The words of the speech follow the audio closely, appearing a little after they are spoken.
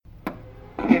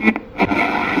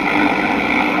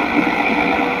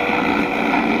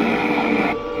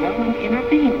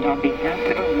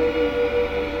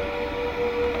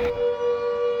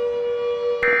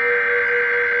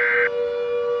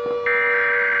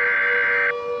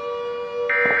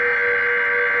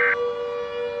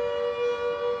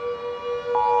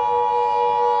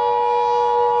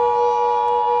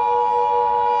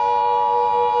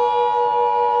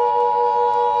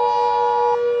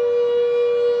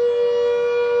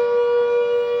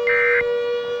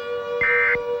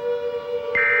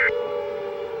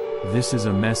This is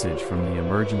a message from the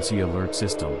emergency alert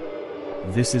system.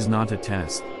 This is not a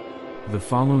test. The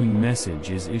following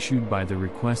message is issued by the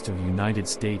request of United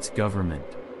States government.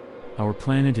 Our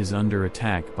planet is under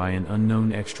attack by an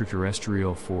unknown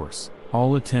extraterrestrial force.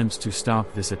 All attempts to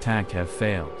stop this attack have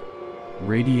failed.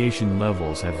 Radiation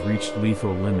levels have reached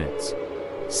lethal limits.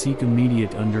 Seek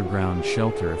immediate underground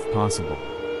shelter if possible.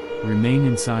 Remain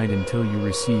inside until you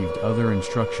received other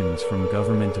instructions from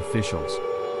government officials.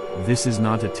 This is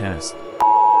not a test.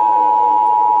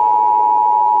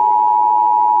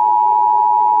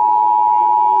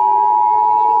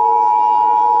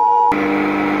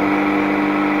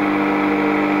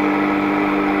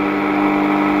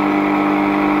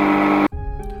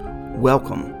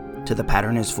 Welcome to The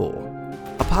Pattern is Full,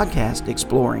 a podcast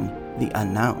exploring the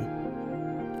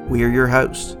unknown. We are your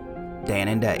hosts, Dan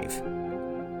and Dave.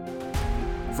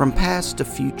 From past to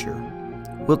future,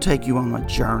 we'll take you on a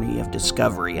journey of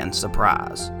discovery and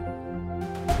surprise.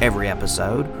 Every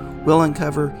episode, we'll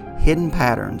uncover hidden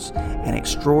patterns and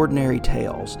extraordinary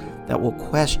tales that will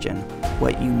question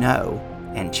what you know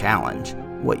and challenge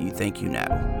what you think you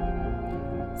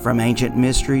know. From ancient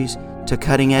mysteries to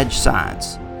cutting-edge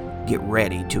science, get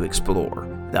ready to explore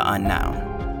the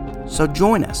unknown. So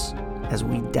join us as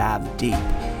we dive deep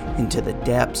into the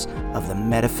depths of the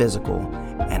metaphysical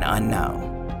and unknown.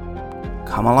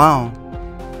 Come along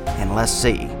and let's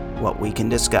see what we can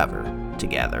discover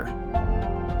together.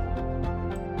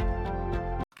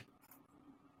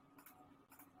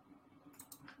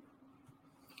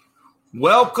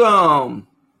 Welcome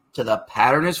to The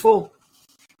Pattern is Full.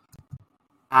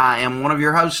 I am one of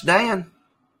your hosts, Dan.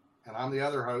 And I'm the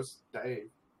other host, Dave.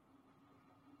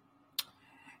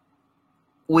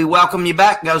 We welcome you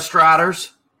back, Ghost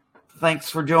Riders. Thanks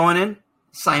for joining.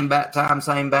 Same bat time,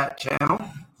 same bat channel.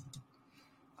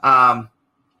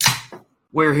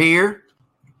 We're here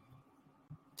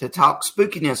to talk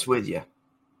spookiness with you.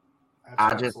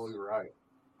 That's absolutely right.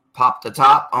 Popped the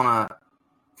top on a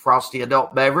frosty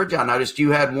adult beverage. I noticed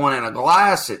you had one in a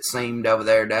glass, it seemed, over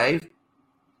there, Dave.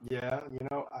 Yeah,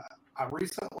 I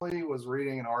recently was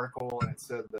reading an article and it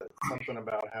said that something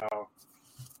about how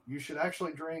you should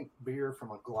actually drink beer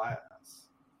from a glass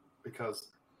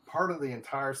because part of the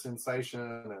entire sensation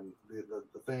and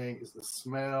the thing is the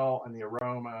smell and the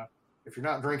aroma. If you're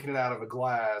not drinking it out of a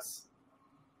glass,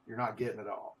 you're not getting it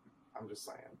all. I'm just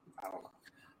saying. I don't know.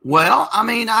 Well, I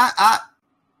mean,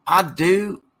 I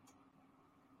do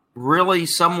really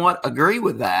somewhat agree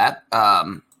with that.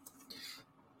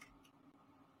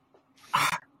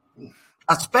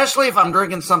 Especially if I'm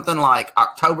drinking something like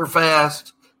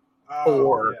Oktoberfest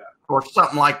or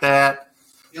something like that.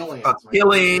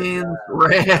 Killian's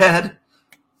Red.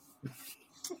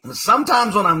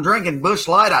 Sometimes when I'm drinking Busch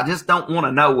Light, I just don't want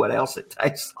to know what else it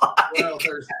tastes like. Well,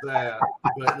 there's that.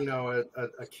 But,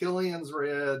 a Killian's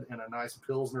Red and a nice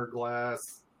Pilsner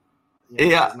glass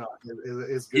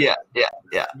is good. Yeah.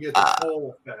 You get the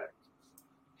full effect.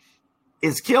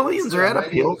 Is Killian's Red a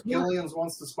Pilsner? If Killian's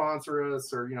wants to sponsor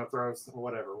us or, throw us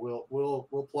whatever,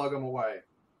 we'll plug them away.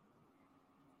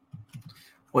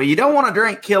 Well, you don't want to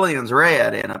drink Killian's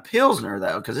Red in a Pilsner,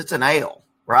 though, because it's an ale,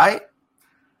 right?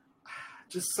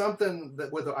 Just something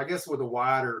that with a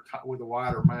wider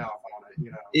mouth on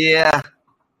it, Yeah,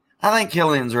 I think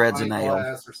Killian's Red's an ale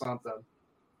or something.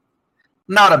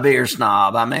 Not a beer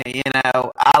snob. I mean,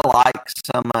 I like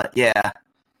some.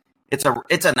 It's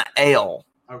an ale.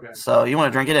 Okay. So you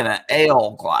want to drink it in an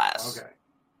ale glass. Okay.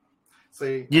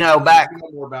 See, back. You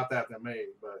know more about that than me,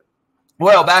 but.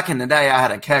 Well, back in the day, I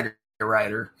had a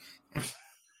kegerator.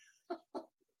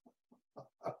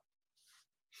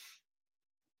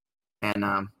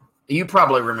 And you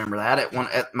probably remember that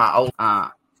at my old, and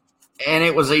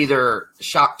it was either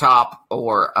Shock Top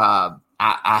or I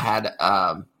had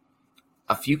a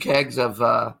few kegs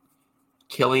of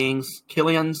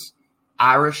Killian's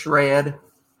Irish Red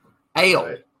ale,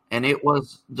 right. And it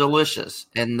was delicious.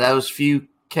 And those few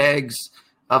kegs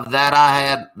of that I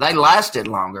had, they lasted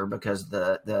longer because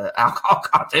the alcohol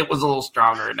content was a little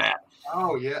stronger in that.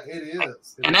 Oh yeah, it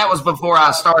is. And that was before I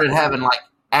started having like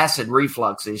acid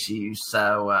reflux issues,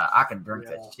 so I could drink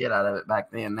the shit out of it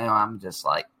back then. Now I'm just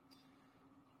like,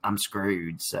 I'm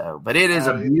screwed. So, but it is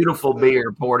a beautiful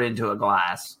beer poured into a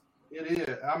glass. It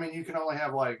is. I mean, you can only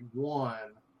have like one,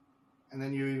 and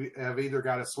then you have either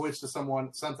got to switch to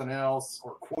something else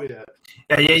or quit.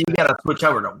 Yeah, you got to switch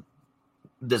over to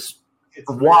this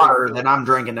water that I'm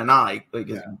drinking tonight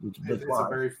because it's a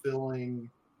very filling.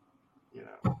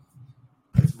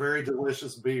 It's very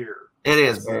delicious beer. It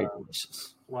is very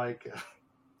delicious.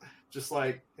 Just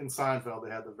like in Seinfeld,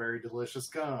 they had the very delicious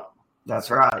gum.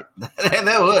 That's right.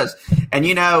 That was. And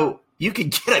you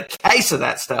could get a case of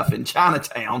that stuff in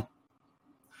Chinatown.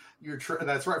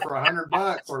 That's right, for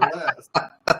 $100 or less.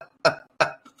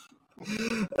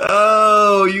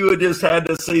 Oh, you would just had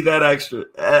to see that extra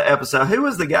episode. Who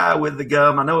was the guy with the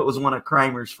gum? I know it was one of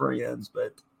Kramer's friends,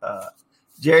 but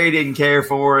Jerry didn't care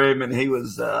for him, and he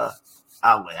was.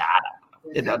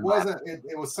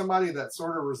 It was somebody that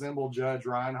sort of resembled Judge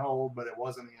Reinhold, but it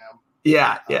wasn't him.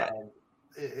 Yeah.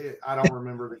 I don't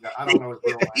remember the guy. I don't know his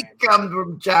real name. He come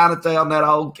from Chinatown, that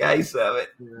whole case of it.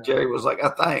 Yeah. Jerry was like,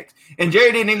 thanks. And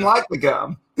Jerry didn't even like the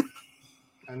gum.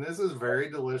 And this is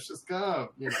very delicious gum.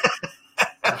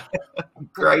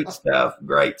 Great stuff.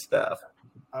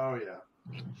 Oh, yeah.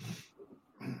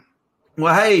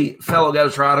 Well, hey, fellow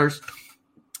Ghost Riders.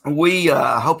 We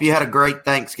hope you had a great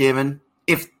Thanksgiving.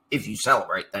 If you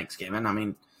celebrate Thanksgiving. I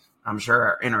mean, I'm sure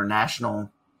our international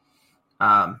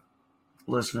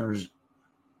listeners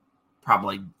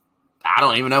probably, I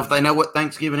don't even know if they know what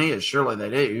Thanksgiving is. Surely they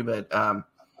do, but I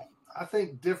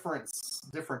think different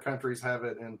countries have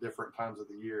it in different times of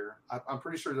the year. I'm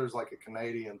pretty sure there's like a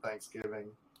Canadian Thanksgiving.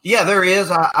 Yeah, there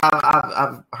is.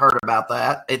 I've heard about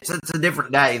that. It's a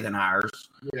different day than ours.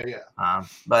 Yeah.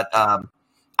 But I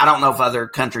don't know if other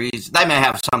countries, they may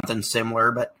have something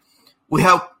similar, but we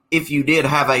hope if you did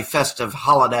have a festive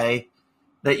holiday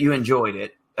that you enjoyed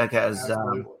it, because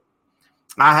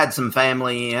I had some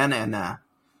family in, and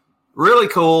really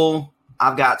cool.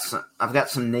 I've got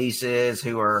some nieces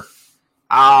who are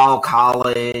all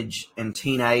college and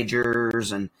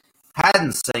teenagers, and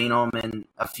hadn't seen them in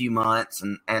a few months,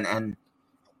 and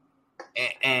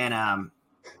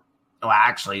well,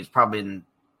 actually, it's probably been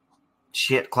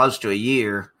close to a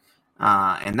year,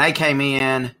 and they came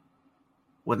in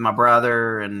with my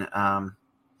brother and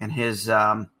his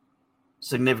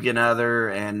significant other,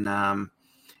 and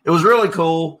it was really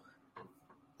cool.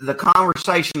 The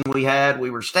conversation we had, we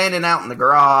were standing out in the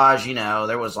garage,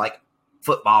 there was like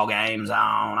football games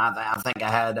on. I think I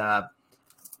had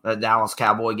the Dallas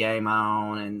Cowboy game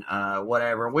on, and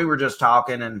whatever. We were just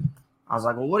talking, and I was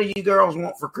like, well, what do you girls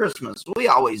want for Christmas? We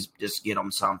always just get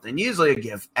them something, usually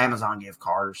a Amazon gift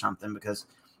card or something, because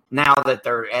now that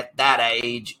they're at that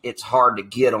age, it's hard to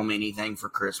get them anything for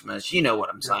Christmas. You know what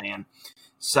I'm saying?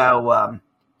 So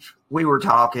we were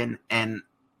talking, and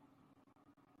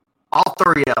all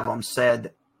three of them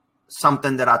said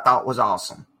something that I thought was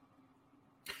awesome.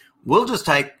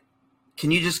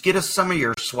 Can you just get us some of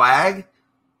your swag?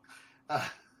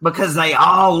 Because they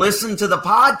all listen to the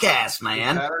podcast,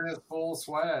 man. The pattern is full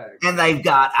swag. And they've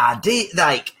got ideas,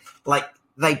 like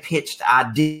they pitched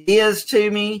ideas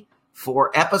to me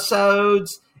for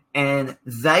episodes, and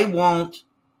they want,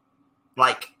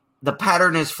 like, the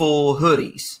pattern is full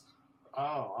hoodies.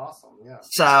 Oh, awesome. Yeah.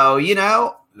 So,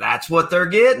 that's what they're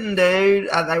getting, dude.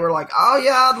 They were like, oh,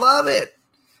 yeah, I'd love it.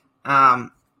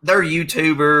 They're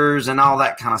YouTubers and all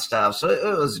that kind of stuff. So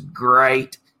it was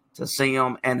great to see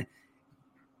them. And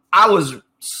I was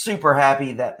super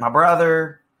happy that my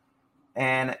brother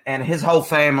and his whole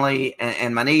family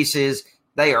and my nieces,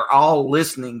 they are all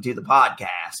listening to the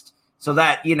podcast. So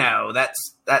that,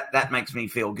 that makes me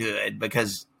feel good,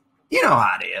 because you know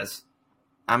how it is.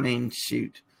 I mean,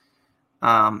 shoot.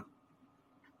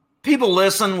 People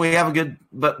listen. We have a good,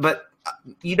 but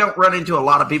you don't run into a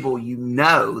lot of people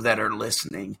that are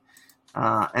listening,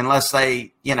 unless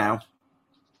they,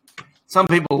 some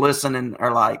people listen and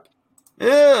are like,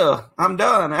 yeah, I'm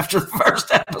done after the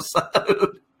first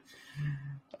episode.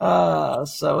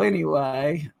 So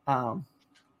anyway, I'm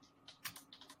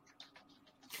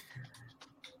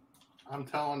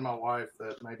telling my wife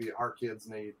that maybe our kids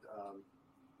need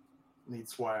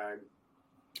swag.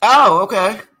 Oh,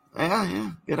 okay.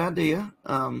 Yeah, good idea.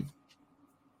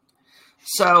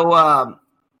 So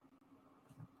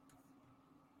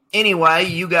anyway,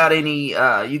 you got a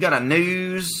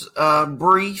news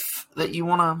brief that you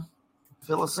want to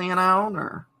fill us in on,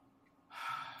 or?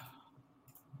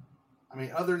 I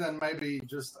mean, other than maybe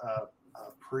just a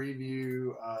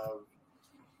preview of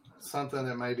something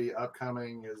that may be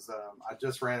upcoming, is I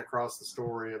just ran across the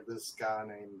story of this guy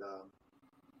named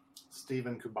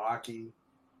Stephen Kubacki,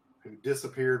 who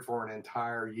disappeared for an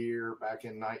entire year back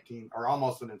in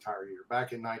almost an entire year,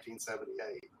 back in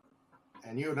 1978.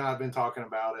 And you and I have been talking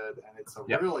about it, and it's a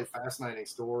really fascinating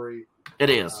story. It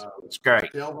is. It's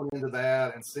great. Delving into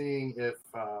that and seeing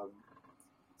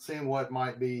what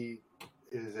might be,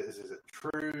 is it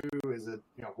true? Is it,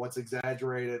 what's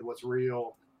exaggerated? What's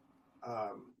real?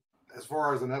 As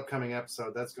far as an upcoming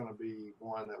episode, that's going to be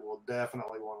one that we'll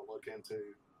definitely want to look into.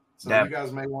 So you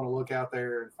guys may want to look out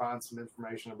there and find some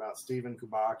information about Stephen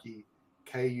Kubacki,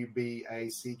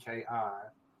 Kubacki.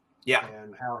 Yeah.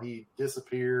 And how he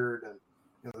disappeared, and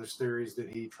there's theories that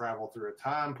he traveled through a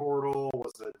time portal.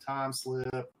 Was it a time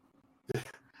slip?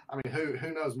 I mean,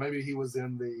 who knows? Maybe he was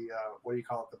in the what do you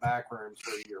call it, the back rooms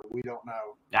for a year. We don't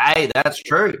know. Hey, that's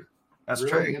true. That's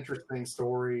really true. Interesting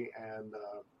story, and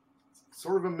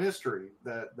sort of a mystery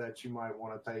that you might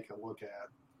want to take a look at.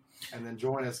 And then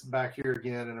join us back here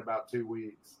again in about 2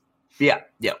 weeks. Yeah.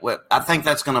 Well, I think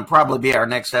that's going to probably be our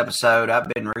next episode. I've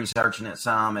been researching it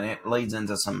some, and it leads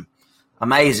into some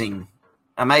amazing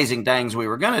things. We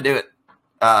were going to do it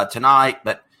tonight,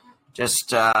 but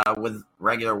just with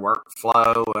regular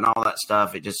workflow and all that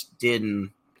stuff, it just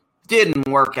didn't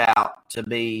work out to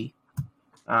be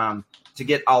to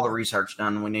get all the research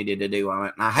done we needed to do on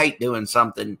it. And I hate doing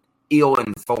something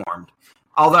ill-informed.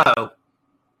 Although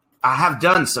I have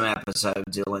done some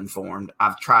episodes ill-informed.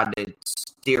 I've tried to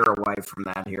steer away from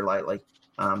that here lately.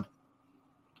 And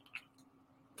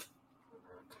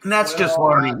that's just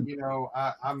learning.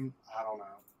 I don't know.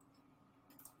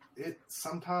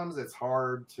 Sometimes it's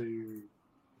hard to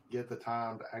get the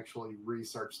time to actually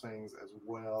research things as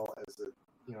well as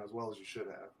you should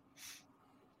have.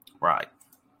 Right.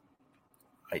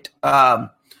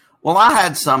 Well, I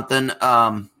had something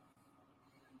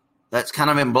that's kind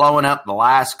of been blowing up the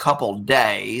last couple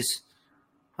days.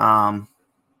 And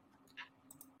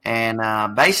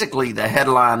basically the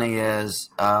headline is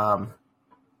the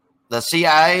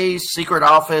CIA's secret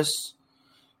office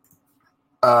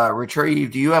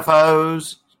retrieved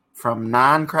UFOs from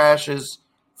 9 crash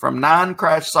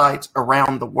sites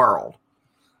around the world.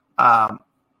 For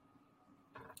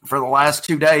the last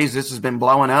 2 days, this has been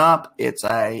blowing up. It's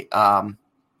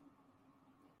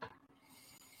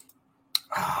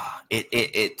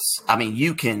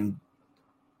you can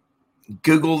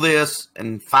Google this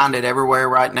and find it everywhere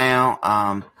right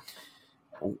now.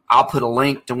 I'll put a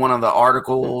link to one of the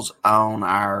articles on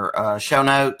our show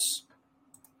notes.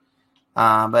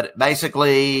 But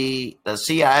basically, the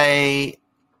CIA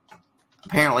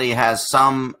apparently has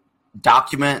some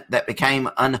document that became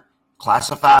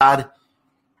unclassified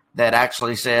that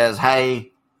actually says,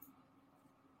 hey,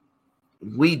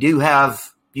 we do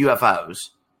have UFOs.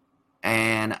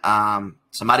 And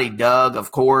somebody dug,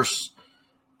 of course,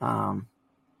 and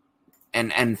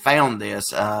found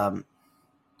this. Of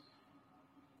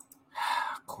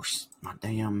course, my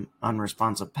damn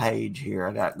unresponsive page here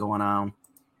I got going on.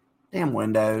 Damn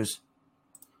Windows.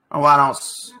 Oh, why don't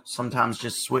sometimes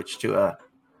just switch to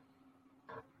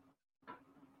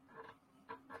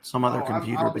some other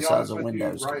computer besides a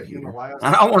Windows computer?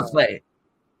 I don't want to say it.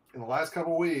 In the last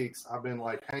couple of weeks, I've been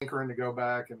hankering to go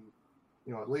back and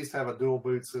at least have a dual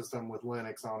boot system with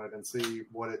Linux on it and see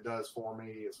what it does for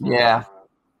me as far as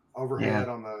overhead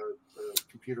on the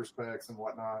computer specs and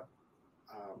whatnot.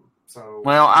 I'm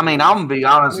gonna be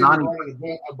honest.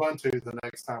 Ubuntu the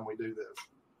next time we do this.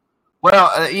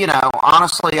 Well,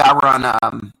 honestly, I run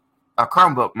a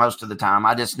Chromebook most of the time.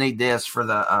 I just need this for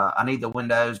I need the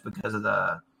Windows because of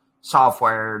the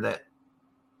software that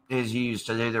is used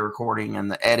to do the recording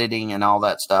and the editing and all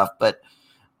that stuff. But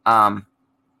the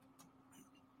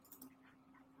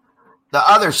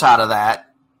other side of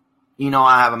that,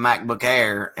 I have a MacBook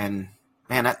Air, and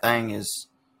man, that thing is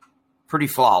pretty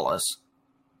flawless.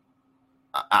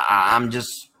 I'm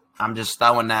just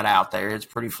throwing that out there. It's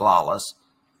pretty flawless.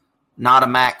 Not a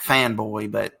Mac fanboy,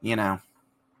 but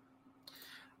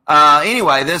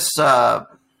Anyway, this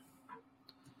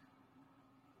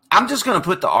I'm just going to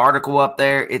put the article up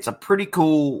there. It's a pretty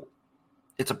cool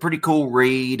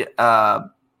read.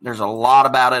 There's a lot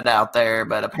about it out there,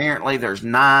 but apparently there's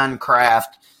 9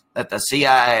 craft that the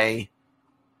CIA,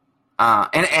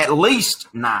 and at least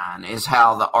 9 is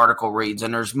how the article reads,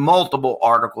 and there's multiple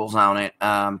articles on it.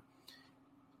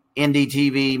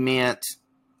 NDTV, Mint,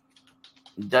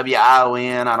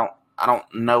 WION. I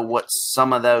don't know what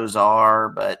some of those are,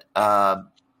 but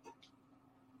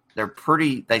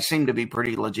they seem to be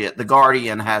pretty legit. The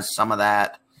Guardian has some of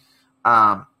that.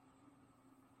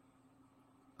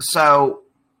 So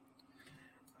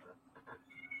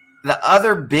the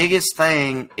other biggest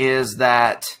thing is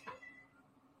that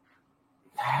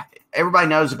everybody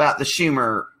knows about the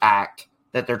Schumer Act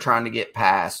that they're trying to get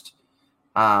passed.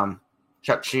 Chuck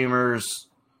Schumer's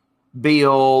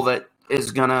bill that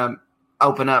is going to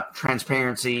open up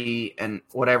transparency and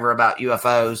whatever about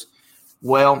UFOs.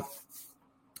 Well,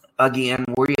 again,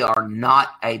 we are not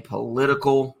a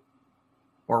political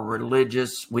or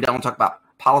religious. We don't talk about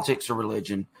politics or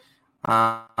religion.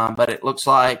 But it looks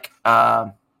like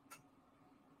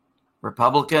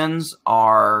Republicans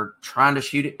are trying to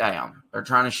shoot it down. They're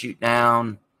trying to shoot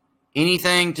down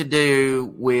anything to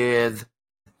do with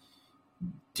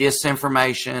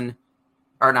disinformation,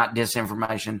 or not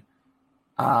disinformation,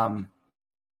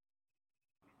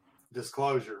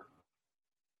 Disclosure.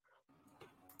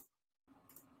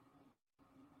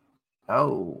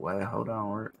 Oh, wait, hold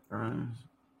on.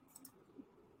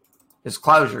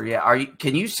 Disclosure, yeah.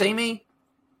 Can you see me?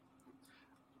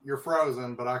 You're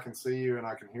frozen, but I can see you and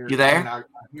I can hear you. You there? I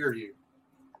hear you.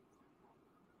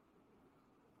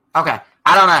 Okay.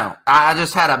 I don't know. I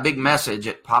just had a big message.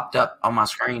 It popped up on my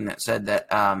screen that said that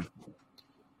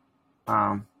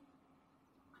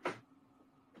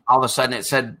all of a sudden it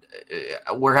said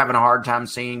we're having a hard time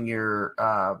seeing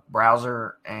your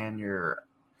browser and your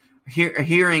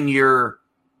hearing your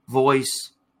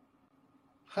voice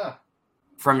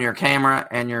from your camera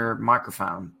and your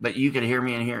microphone, but you could hear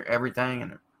me and hear everything.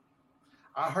 And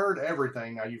I heard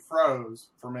everything. Now, you froze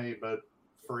for me, but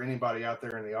for anybody out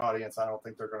there in the audience, I don't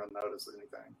think they're going to notice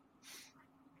anything.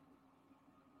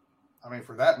 I mean,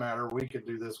 for that matter, we could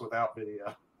do this without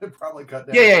video. It'd probably cut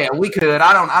down. Yeah, we could.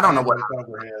 I don't know what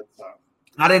overhead. So.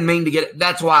 I didn't mean to get it.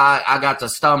 That's why I got to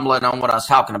stumbling on what I was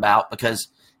talking about, because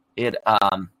it,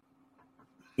 I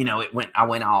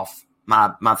went off.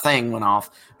 My thing went off.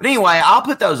 But anyway, I'll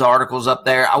put those articles up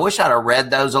there. I wish I'd have read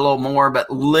those a little more, but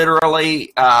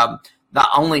literally the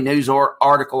only news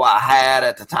article I had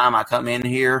at the time I come in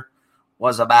here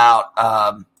was about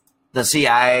the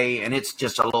CIA, and it's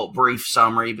just a little brief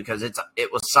summary because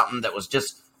it was something that was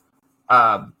just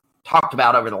talked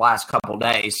about over the last couple of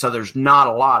days. So there's not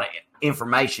a lot of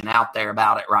information out there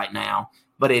about it right now,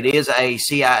 but it is a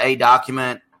CIA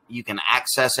document. You can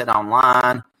access it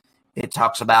online. It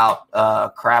talks about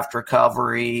craft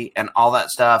recovery and all that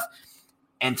stuff.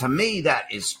 And to me, that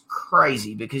is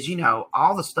crazy because,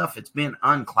 all the stuff that's been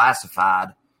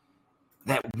unclassified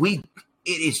that it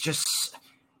is just,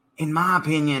 in my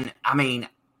opinion, I mean,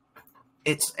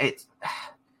 it's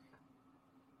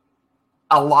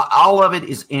a lot. All of it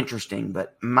is interesting,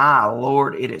 but my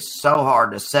Lord, it is so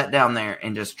hard to sit down there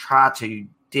and just try to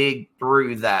dig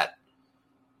through that.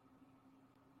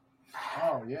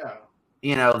 Oh, yeah.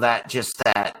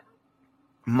 That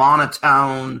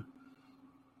monotone,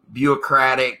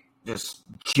 bureaucratic, just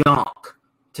junk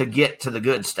to get to the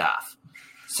good stuff.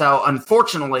 So,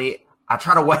 unfortunately, I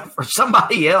try to wait for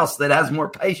somebody else that has more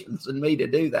patience than me to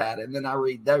do that, and then I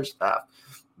read their stuff.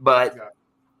 But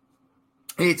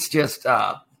it's just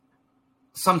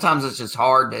sometimes it's just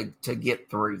hard to get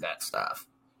through that stuff.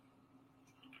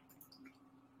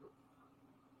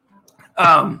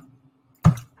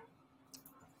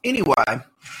 Anyway,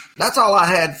 that's all I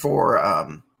had for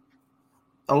a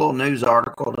little news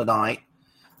article tonight.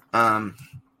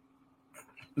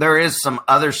 There is some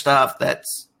other stuff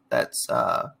that's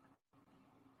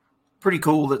pretty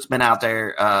cool that's been out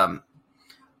there.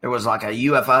 There was like a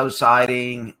UFO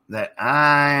sighting that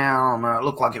I don't know. It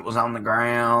looked like it was on the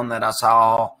ground that I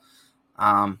saw,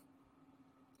 and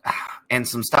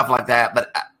some stuff like that.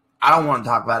 But I don't want to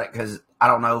talk about it because I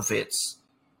don't know if it's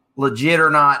legit or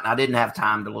not, and I didn't have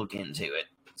time to look into it.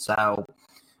 So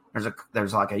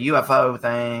there's like a UFO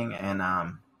thing, and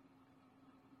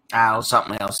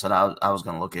something else that I was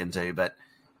going to look into, but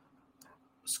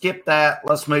skip that.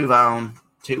 Let's move on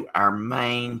to our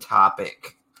main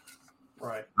topic.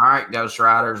 Right. All right, Ghost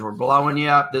Riders, we're blowing you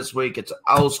up this week. It's an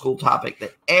old school topic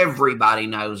that everybody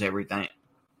knows everything.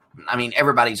 I mean,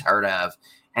 everybody's heard of,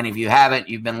 and if you haven't,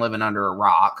 you've been living under a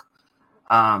rock.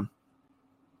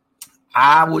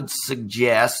 I would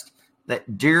suggest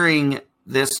that during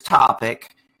this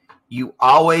topic, you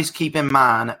always keep in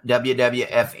mind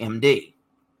WWFMD.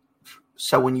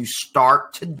 So when you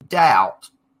start to doubt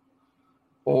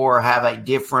or have a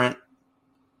different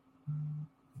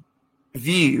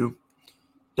view,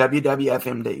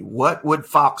 WWFMD, what would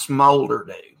Fox Mulder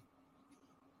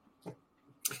do?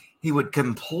 He would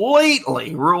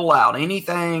completely rule out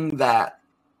anything that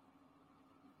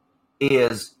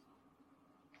is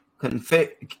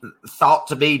thought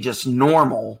to be just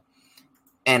normal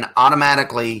and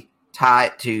automatically tie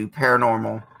it to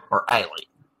paranormal or alien.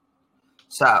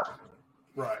 So,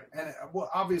 right. And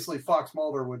obviously Fox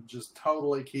Mulder would just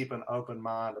totally keep an open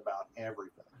mind about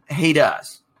everything. He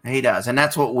does. And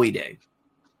that's what we do.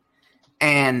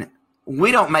 And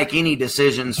we don't make any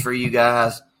decisions for you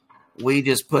guys. We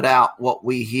just put out what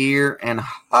we hear and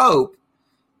hope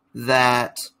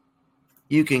that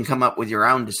you can come up with your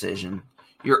own decision,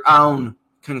 your own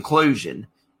conclusion.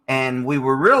 And we would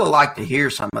really like to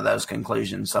hear some of those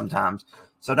conclusions sometimes.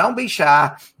 So don't be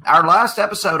shy. Our last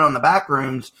episode on the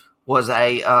Backrooms was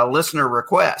a listener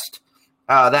request.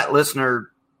 That listener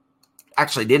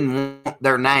actually didn't want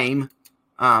their name,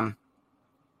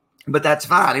 but that's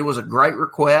fine. It was a great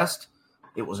request.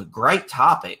 It was a great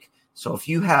topic. So if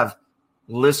you have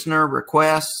listener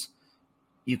requests,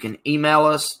 you can email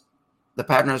us,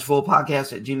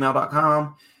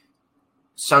 thepatternisfullpodcast@gmail.com.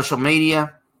 social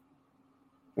media.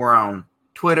 We're on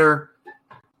Twitter,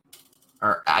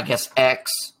 or I guess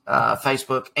X,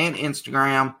 Facebook, and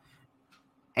Instagram,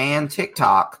 and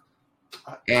TikTok.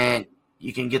 And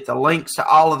you can get the links to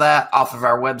all of that off of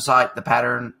our website,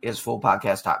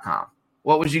 thepatternIsFullPodcast.com.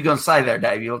 What was you going to say there,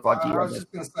 Dave? You look like you. I was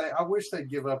just going to say, I wish they'd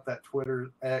give up that Twitter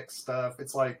X stuff.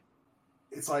 It's like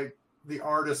the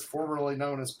artist formerly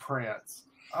known as Prince.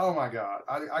 Oh my God,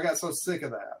 I got so sick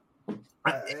of that.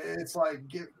 It's like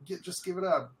just give it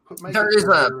up.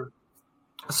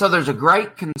 There's a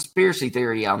great conspiracy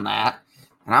theory on that,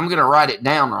 and I'm going to write it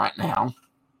down right now.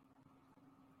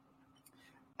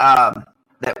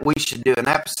 That we should do an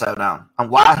episode on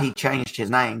why he changed his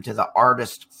name to the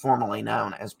artist formerly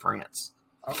known as Prince.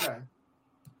 Okay.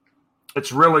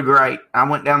 It's really great. I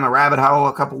went down the rabbit hole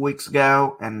a couple weeks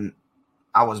ago, and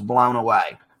I was blown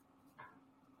away.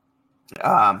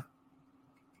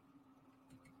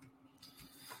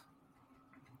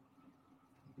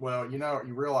 Well,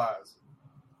 you realize,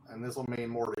 and this will mean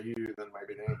more to you than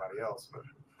maybe to anybody else, but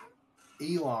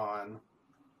Elon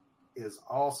is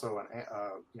also an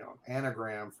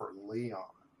anagram for Leon.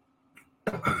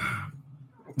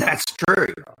 That's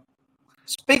true.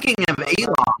 Speaking of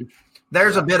Elon,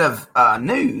 there's a bit of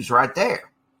news right there.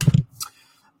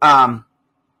 God,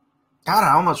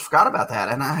 I almost forgot about that,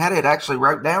 and I had it actually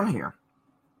wrote down here.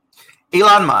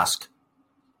 Elon Musk,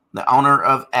 the owner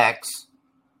of X,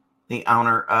 the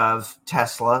owner of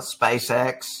Tesla,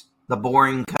 SpaceX, the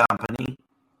Boring Company.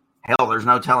 Hell, there's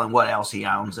no telling what else he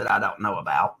owns that I don't know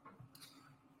about.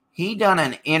 He done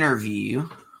an interview.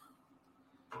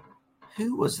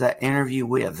 Who was that interview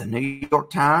with? The New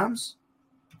York Times?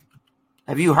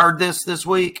 Have you heard this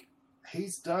week?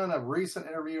 He's done a recent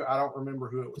interview. I don't remember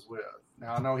who it was with.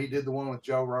 Now, I know he did the one with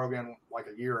Joe Rogan like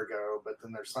a year ago, but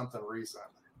then there's something recent.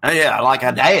 Oh, yeah, like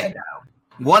a day ago.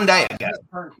 One day ago.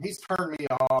 He's turned me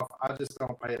off. I just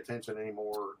don't pay attention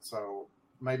anymore. So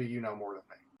maybe you know more than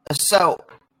me. So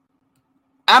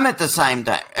I'm at the same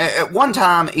time. At one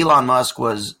time, Elon Musk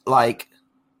was like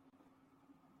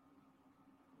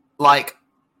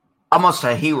almost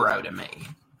a hero to me.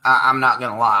 I'm not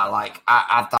going to lie. Like,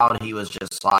 I thought he was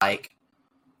just like,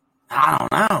 I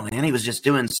don't know, man. He was just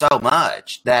doing so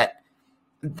much that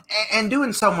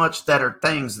are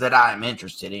things that I'm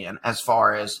interested in as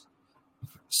far as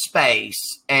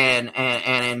space and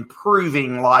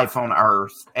improving life on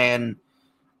Earth and,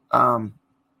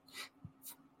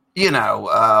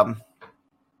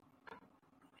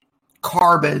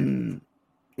 carbon,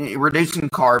 reducing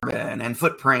carbon and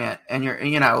footprint and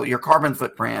your carbon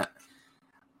footprint.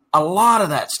 A lot of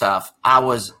that stuff I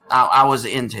was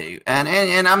into,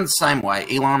 and I'm the same way.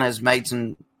 Elon has made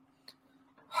some,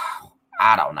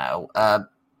 I don't know,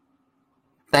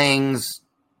 things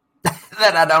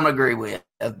that I don't agree with,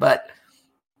 but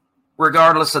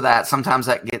regardless of that, sometimes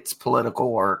that gets political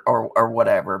or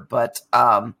whatever. But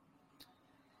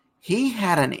he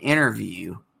had an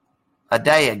interview a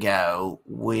day ago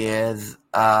with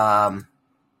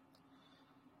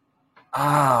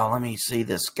let me see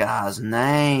this guy's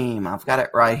name. I've got it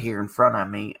right here in front of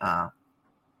me.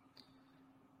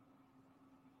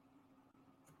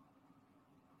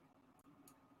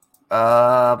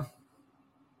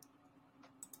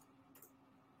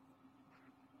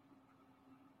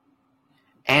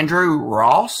 Andrew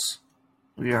Ross.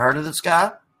 Have you heard of this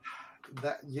guy?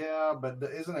 But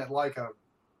isn't it like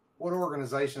what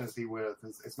organization is he with?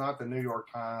 It's not the New York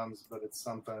Times, but it's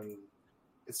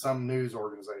some news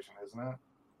organization, isn't it?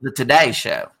 The Today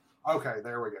Show. Okay,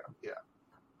 there we go.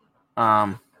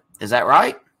 Yeah. Is that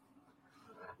right?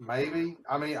 Maybe.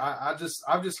 I mean, I've just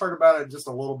heard about it just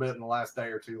a little bit in the last day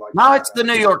or two. No, it's the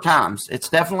New York Times. It's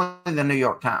definitely the New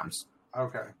York Times.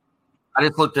 Okay. I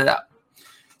just looked it up.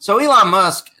 So Elon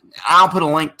Musk, I'll put a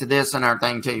link to this in our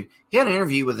thing too. He had an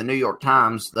interview with the New York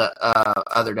Times the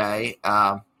other day,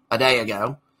 a day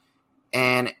ago,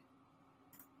 and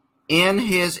in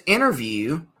his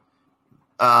interview,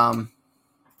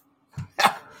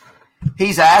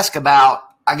 he's asked about,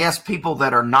 I guess, people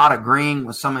that are not agreeing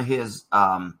with some of his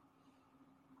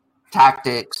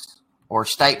tactics or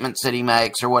statements that he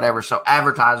makes or whatever. So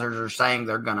advertisers are saying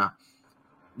they're gonna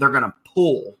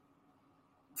pull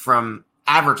from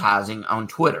advertising on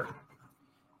Twitter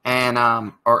and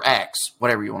or X,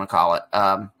 whatever you want to call it.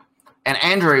 And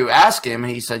Andrew asked him,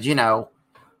 he said,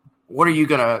 what are you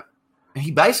gonna?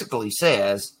 He basically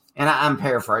says, and I'm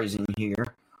paraphrasing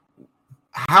here,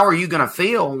 how are you going to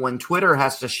feel when Twitter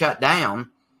has to shut down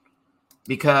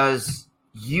because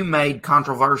you made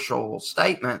controversial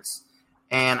statements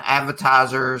and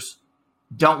advertisers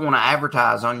don't want to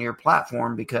advertise on your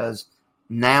platform because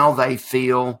now they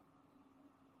feel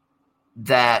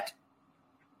that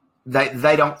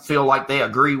they don't feel like they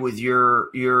agree with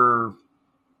your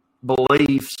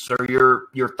beliefs or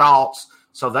your thoughts,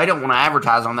 so they don't want to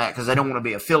advertise on that because they don't want to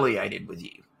be affiliated with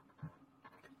you.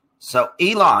 So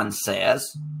Elon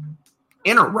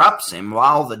interrupts him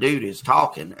while the dude is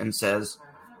talking and says,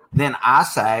 then I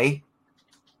say,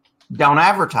 don't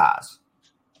advertise.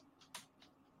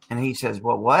 And he says,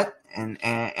 well, what? And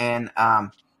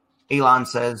Elon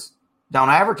says, don't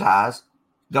advertise,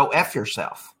 go F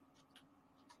yourself.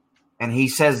 And he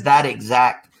says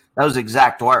those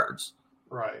exact words.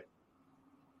 Right.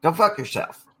 Go fuck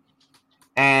yourself.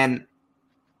 And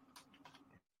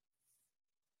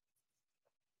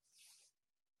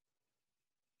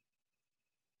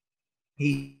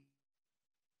he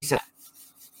said,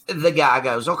 the guy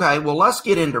goes, okay, well, let's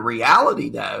get into reality,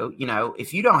 though. You know,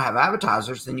 if you don't have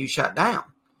advertisers, then you shut down.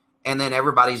 And then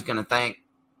everybody's going to think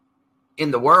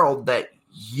in the world that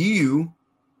you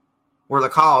were the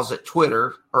cause that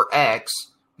Twitter or X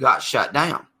got shut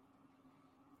down.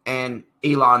 And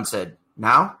Elon said,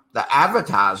 no, the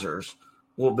advertisers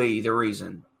will be the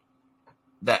reason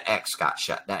that X got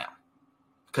shut down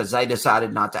because they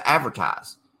decided not to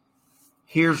advertise.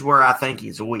 Here's where I think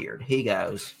he's weird. He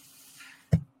goes,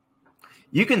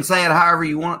 you can say it however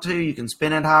you want to. You can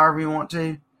spin it however you want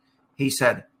to. He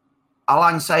said, all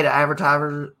I can say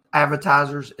to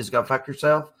advertisers is go fuck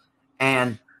yourself.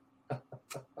 And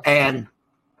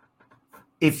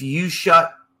if you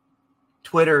shut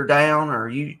Twitter down or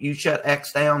you shut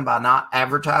X down by not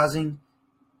advertising,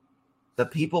 the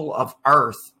people of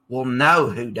Earth will know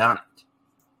who done it.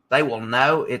 They will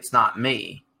know it's not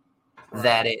me,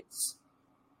 that it's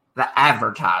the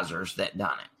advertisers that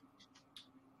done it.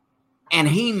 And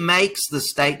he makes the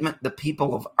statement, the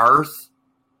people of Earth,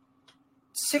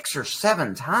 6 or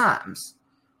 7 times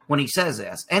when he says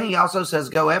this. And he also says,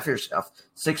 go F yourself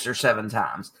 6 or 7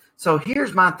 times. So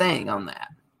here's my thing on that.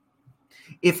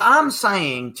 If I'm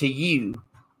saying to you,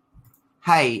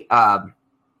 hey,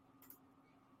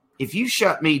 if you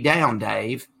shut me down,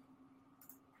 Dave,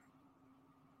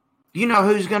 you know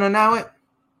who's going to know it?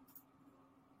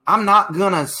 I'm not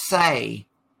going to say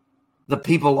the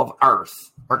people of Earth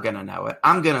are going to know it.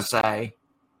 I'm going to say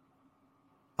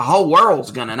the whole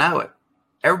world's going to know it.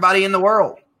 Everybody in the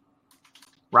world.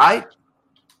 Right?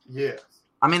 Yes.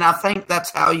 I mean, I think that's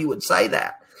how you would say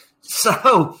that.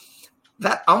 So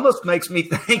that almost makes me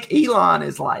think Elon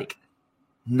is like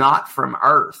not from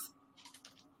Earth.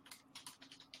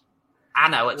 I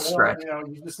know it's stretch. You know,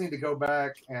 you just need to go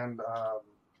back and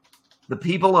the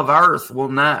people of Earth will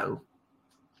know.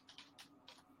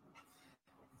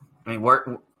 I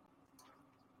mean,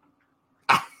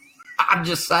 I'm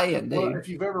just saying, dude. Well, if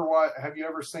you've ever have you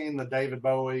ever seen the David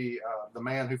Bowie, The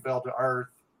Man Who Fell to Earth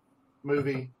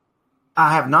movie?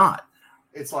 I have not.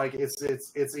 It's like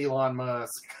it's Elon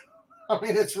Musk. I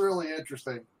mean, it's really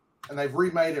interesting, and they've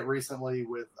remade it recently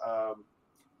with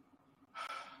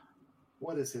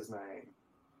what is his name?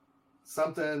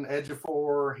 Something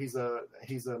Ejiofor. He's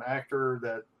an actor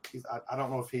that I don't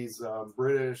know if he's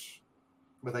British,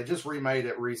 but they just remade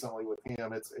it recently with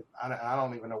him. I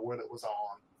don't even know what it was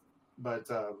on, but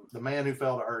The Man Who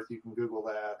Fell to Earth. You can Google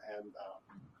that, and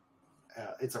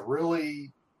it's a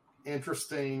really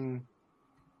interesting.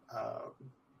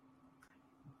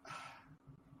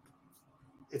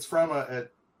 It's from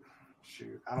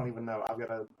shoot. I don't even know. I've got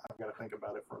to think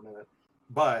about it for a minute.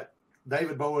 But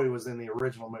David Bowie was in the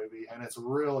original movie, and it's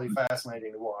really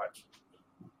fascinating to watch.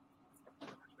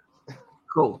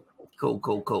 Cool.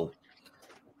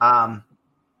 I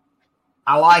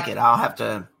like it. I'll have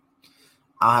to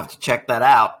check that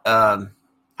out. I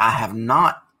have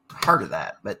not heard of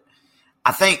that, but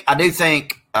I do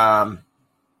think Elon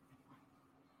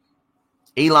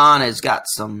has got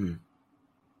some.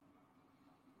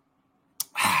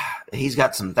 He's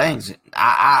got some things.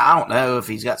 I don't know if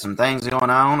he's got some things going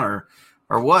on or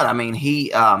what. I mean,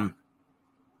 he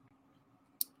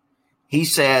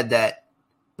said that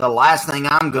the last thing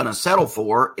I'm going to settle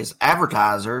for is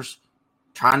advertisers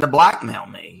trying to blackmail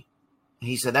me.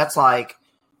 He said that's like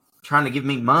trying to give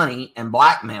me money and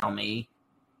blackmail me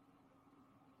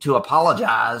to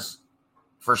apologize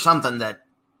for something that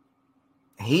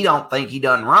he don't think he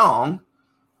done wrong.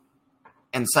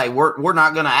 And say we're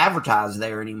not going to advertise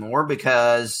there anymore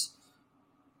because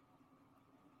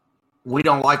we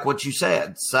don't like what you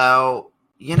said. So,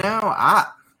 you know, I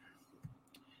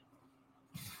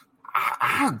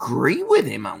agree with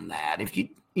him on that. If you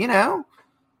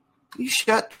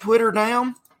shut Twitter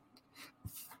down,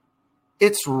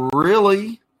 it's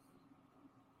really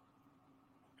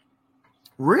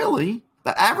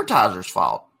the advertiser's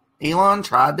fault. Elon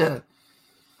tried to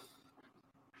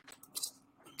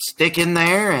stick in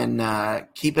there and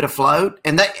keep it afloat.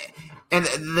 And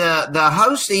the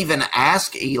host even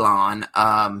asked Elon.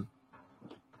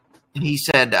 He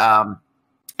said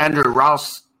Andrew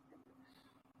Ross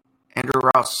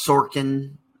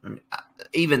Sorkin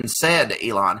even said to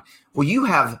Elon, "Well, you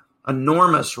have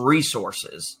enormous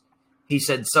resources." He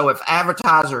said, "So if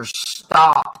advertisers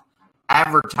stop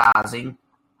advertising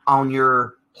on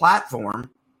your platform,"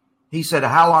 he said,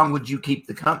 "how long would you keep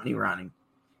the company running?"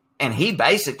 And he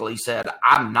basically said,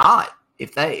 "I'm not.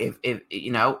 If they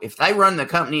run the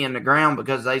company in the ground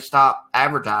because they stop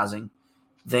advertising,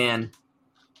 then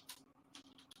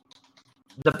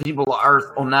the people of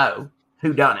Earth will know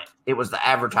who done it. It was the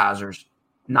advertisers,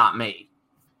 not me."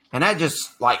 And that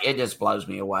just blows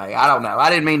me away. I don't know. I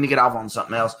didn't mean to get off on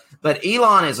something else, but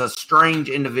Elon is a strange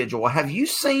individual. Have you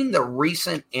seen the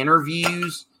recent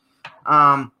interviews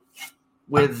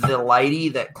with the lady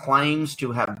that claims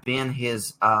to have been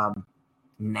his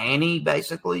nanny,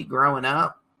 basically, growing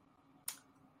up?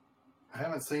 I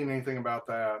haven't seen anything about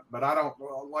that, but I don't,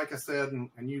 like I said,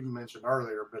 and you mentioned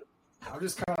earlier, but I've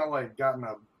just kind of like gotten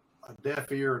a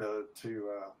deaf ear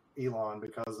to Elon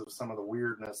because of some of the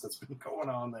weirdness that's been going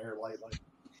on there lately.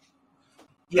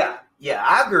 Yeah,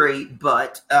 I agree,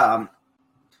 but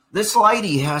this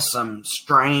lady has some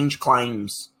strange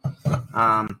claims,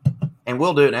 and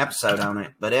we'll do an episode on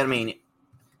it. But I mean,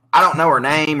 I don't know her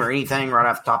name or anything right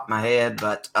off the top of my head,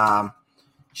 but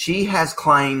she has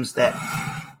claims that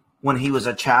when he was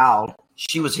a child,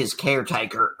 she was his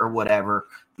caretaker or whatever,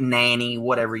 nanny,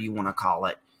 whatever you want to call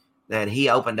it, that he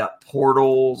opened up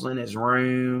portals in his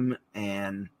room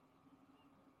and,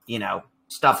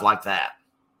 stuff like that.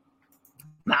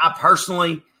 Now,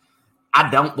 personally, I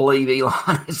don't believe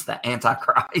Elon is the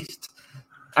Antichrist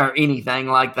or anything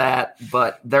like that,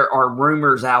 but there are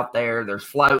rumors out there. They're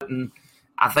floating.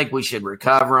 I think we should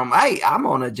recover them. Hey, I'm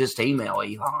going to just email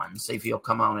Elon and see if he'll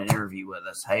come on an interview with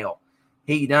us. Hell,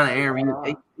 he done an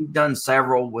interview. He's done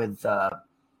several with Joe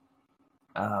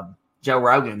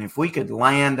Rogan. If we could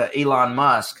land Elon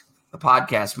Musk, the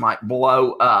podcast might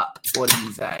blow up. What do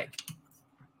you think?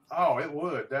 Oh, it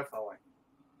would, definitely.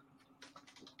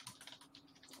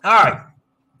 All right.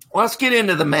 Let's get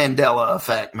into the Mandela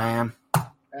Effect, man.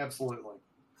 Absolutely.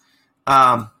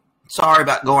 Sorry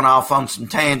about going off on some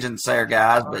tangents there,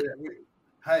 guys. But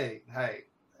hey,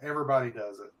 everybody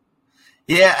does it.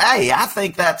 Yeah, hey, I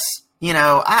think that's,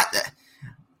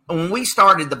 when we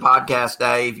started the podcast,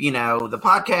 Dave, the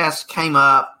podcast came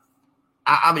up.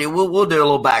 I mean, we'll do a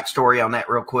little backstory on that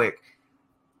real quick.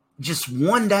 Just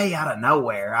one day out of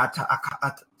nowhere, I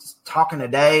was talking to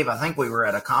Dave. I think we were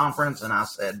at a conference, and I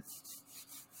said,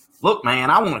 "Look,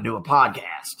 man, I want to do a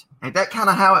podcast." Ain't that kind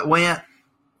of how it went?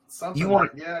 Something You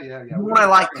want yeah. You want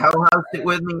to co-host it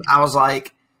with me? I was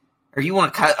like, or you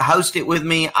want to host it with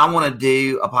me? I want to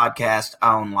do a podcast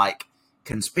on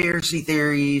conspiracy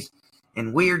theories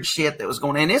and weird shit that was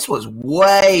going on. And this was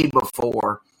way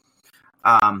before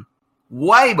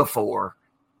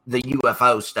the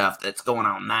UFO stuff that's going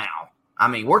on now. I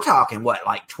mean, we're talking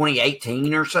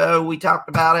 2018 or so we talked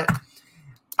about it.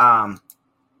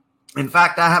 In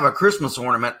fact, I have a Christmas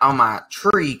ornament on my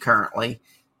tree currently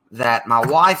that my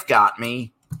wife got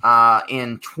me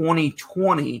in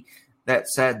 2020 that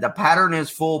said "The Pattern is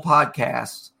Full"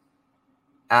 podcast.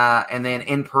 And then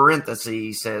in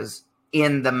parentheses says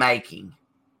 "in the making."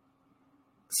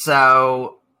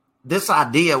 So this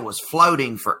idea was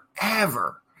floating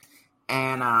forever.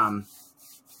 And,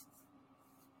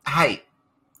 hey,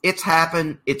 it's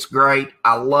happened. It's great.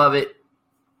 I love it.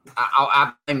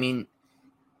 I mean,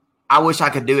 I wish I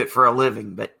could do it for a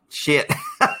living, but shit.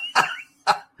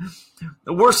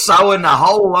 We're sowing the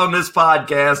hole on this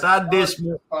podcast. It's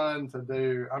fun to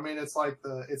do. I mean, it's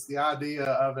it's the idea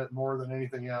of it more than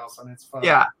anything else, and it's fun.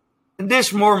 Yeah. And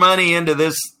dish more money into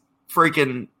this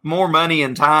more money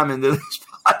and time into this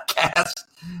podcast.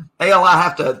 Hell, I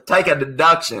have to take a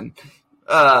deduction.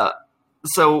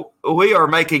 So we are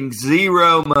making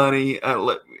zero money.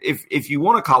 If you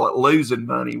want to call it losing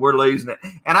money, we're losing it.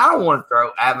 And I don't want to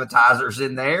throw advertisers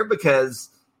in there because,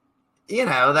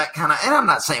 that kind of, and I'm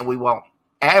not saying we won't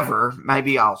ever.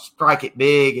 Maybe I'll strike it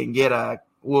big and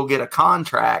we'll get a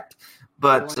contract.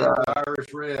 But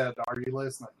Irish Red, are you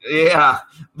listening? Yeah,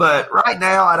 but right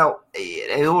now I don't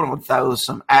want to throw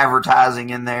some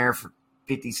advertising in there for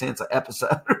 50 cents an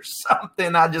episode or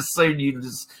something. I just assume you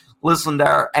just listen to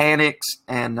our antics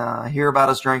and hear about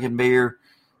us drinking beer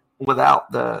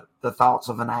without the thoughts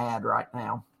of an ad right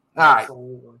now. All right.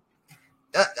 Absolutely.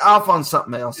 Off on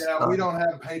something else. Yeah, we don't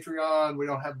have Patreon. We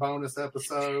don't have bonus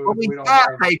episodes. Well, we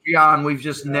have Patreon. We've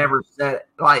just never said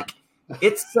it.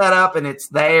 It's set up and it's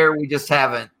there. We just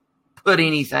haven't put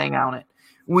anything on it.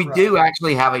 We Right. do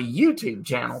actually have a YouTube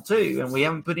channel too, and we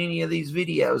haven't put any of these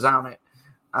videos on it.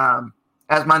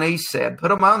 As my niece said, put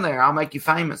them on there. I'll make you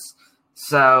famous.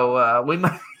 So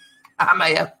I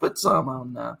may have to put some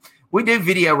on. We do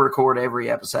video record every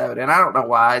episode, and I don't know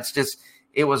why. It's just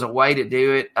it was a way to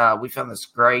do it. We found this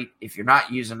great. If you're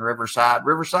not using Riverside,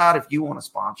 if you want to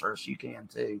sponsor us, you can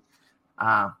too.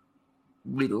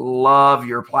 We love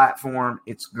your platform.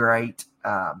 It's great.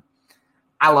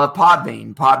 I love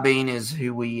Podbean. Podbean is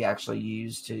who we actually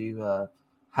use to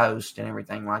host and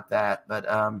everything like that. But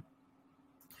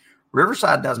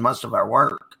Riverside does most of our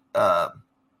work, to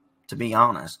be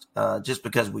honest, just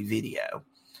because we video.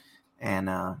 And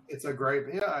it's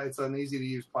it's an easy to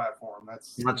use platform.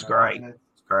 That's great.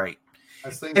 It's great.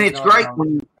 And it's great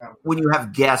when you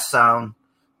have guests on,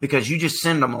 because you just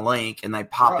send them a link and they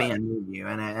pop in with you,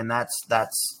 and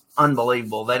that's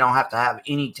unbelievable. They don't have to have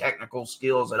any technical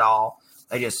skills at all.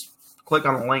 They just click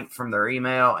on a link from their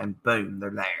email and boom,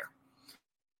 they're there.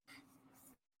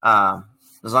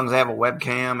 As long as they have a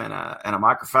webcam and a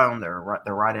microphone, they're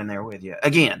right in there with you.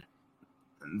 Again,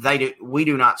 we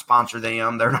do not sponsor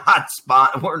them. They're not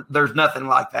there's nothing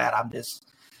like that. I'm just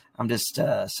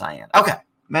saying. Okay,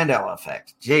 Mandela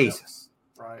Effect. Jesus.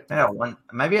 Right. Yeah,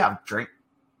 maybe I've drank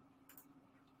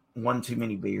one too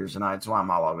many beers tonight. That's why I'm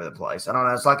all over the place. I don't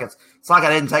know. It's like I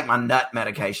didn't take my nut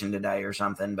medication today or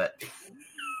something, but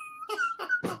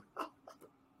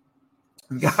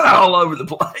got all over the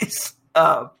place.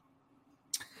 The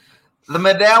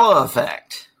Mandela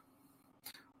Effect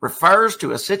refers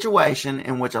to a situation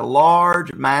in which a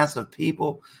large mass of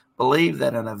people believe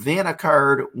that an event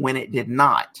occurred when it did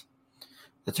not.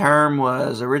 The term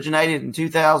was originated in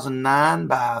 2009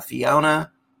 by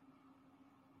Fiona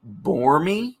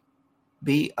Broome,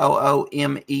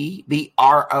 Broome,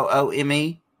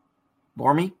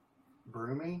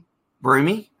 Broome.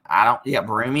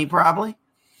 Broome probably.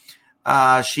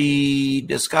 She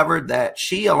discovered that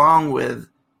she, along with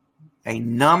a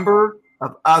number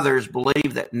of others,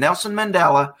 believed that Nelson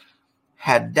Mandela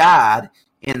had died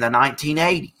in the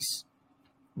 1980s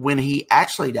when he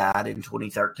actually died in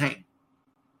 2013.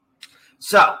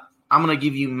 So I'm going to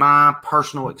give you my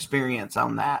personal experience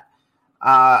on that.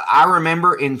 I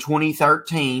remember in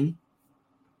 2013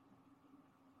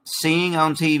 seeing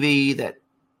on TV that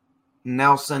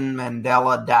Nelson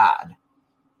Mandela died.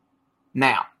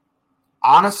 Now,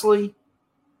 honestly,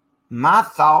 my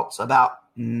thoughts about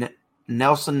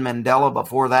Nelson Mandela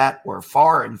before that were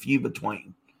far and few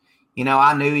between. You know,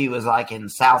 I knew he was like in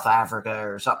South Africa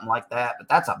or something like that, but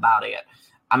that's about it.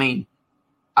 I mean,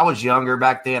 I was younger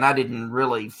back then. I didn't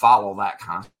really follow that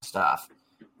kind of stuff.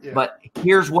 Yeah. But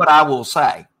here's what I will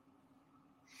say.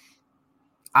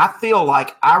 I feel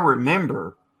like I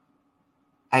remember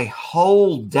a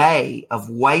whole day of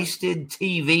wasted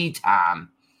TV time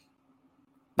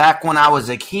back when I was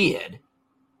a kid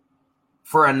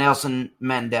for a Nelson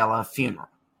Mandela funeral.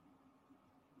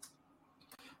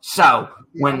 So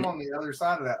when I'm on the other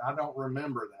side of that, I don't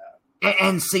remember that.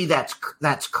 And see, that's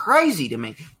crazy to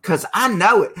me, because I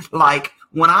know it. Like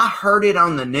when I heard it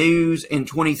on the news in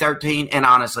 2013, and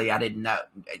honestly, I didn't know.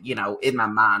 You know, in my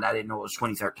mind, I didn't know it was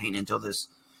 2013 until this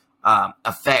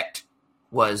effect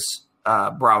was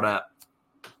brought up.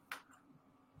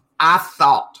 I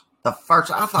thought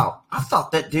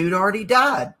that dude already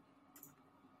died.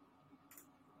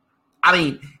 I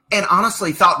mean, and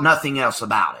honestly thought nothing else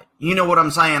about it. You know what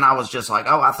I'm saying? I was just like,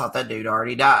 oh, I thought that dude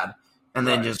already died. And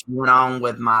then just went on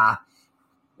with my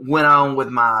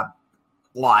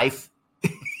life.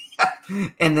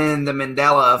 And then the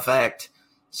Mandela Effect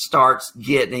starts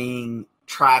getting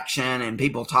traction and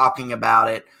people talking about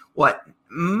it.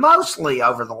 Mostly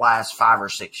over the last 5 or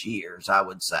 6 years, I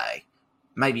would say.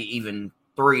 Maybe even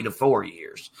 3 to 4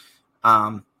 years.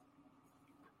 So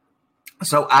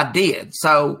I did.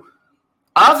 So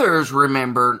others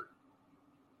remember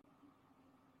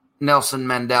Nelson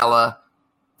Mandela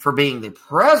for being the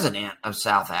president of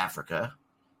South Africa.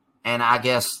 And I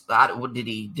guess, did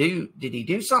he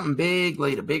do something big,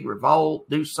 lead a big revolt,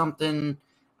 do something?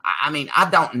 I mean, I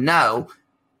don't know.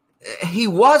 He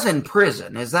was in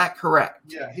prison. Is that correct?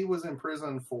 Yeah, he was in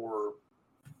prison for,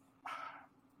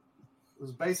 it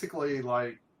was basically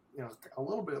like, you know, a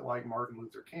little bit like Martin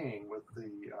Luther King with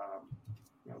the,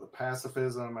 the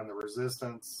pacifism and the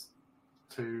resistance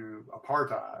to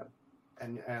apartheid.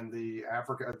 And the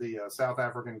South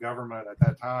African government at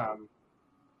that time,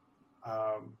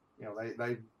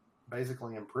 they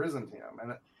basically imprisoned him.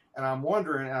 And I'm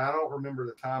wondering, and I don't remember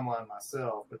the timeline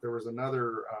myself, but there was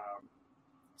another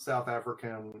South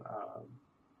African.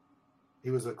 He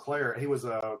was a cleric. He was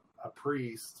a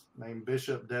priest named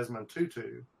Bishop Desmond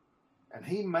Tutu, and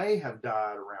he may have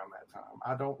died around that time.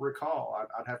 I don't recall.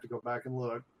 I'd have to go back and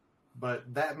look, but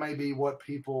that may be what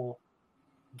people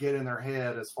get in their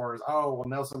head as far as, oh, well,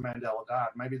 Nelson Mandela died.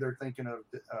 Maybe they're thinking of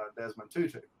Desmond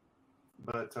Tutu.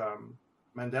 But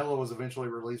Mandela was eventually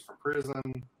released from prison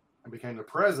and became the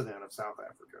president of South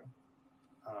Africa.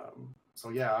 So,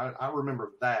 yeah, I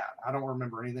remember that. I don't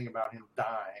remember anything about him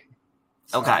dying.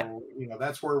 So, Okay.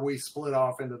 That's where we split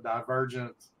off into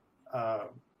divergent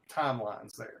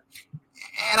timelines there.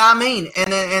 And I mean,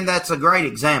 and that's a great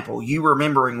example. You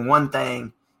remembering one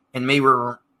thing and me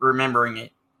remembering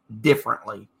it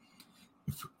differently.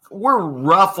 We're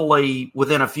roughly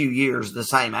within a few years the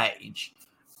same age.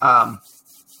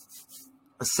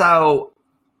 So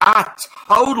I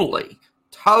totally,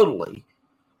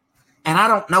 and I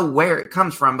don't know where it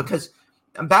comes from, because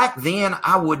back then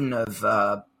I wouldn't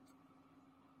have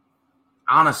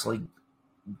honestly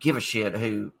give a shit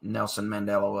who Nelson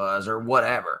Mandela was or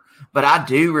whatever. But I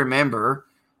do remember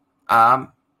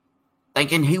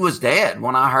thinking he was dead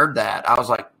when I heard that. I was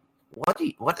like,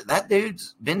 what? That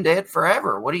dude's been dead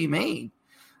forever. What do you mean?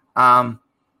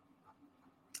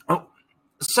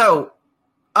 So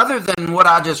other than what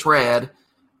I just read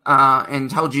and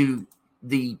told you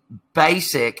the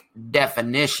basic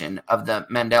definition of the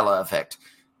Mandela Effect,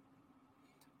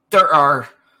 there are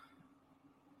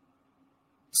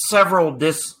several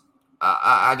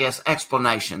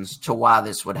explanations to why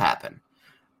this would happen.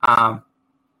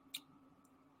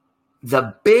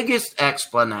 The biggest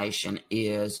explanation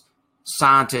is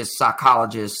scientists,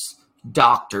 psychologists,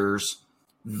 doctors,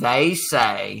 they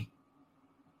say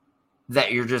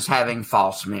that you're just having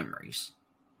false memories.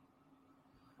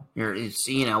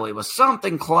 It was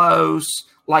something close.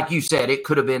 Like you said, it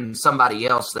could have been somebody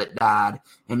else that died,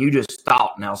 and you just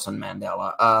thought Nelson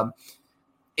Mandela.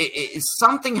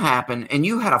 Something happened, and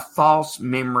you had a false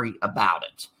memory about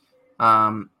it.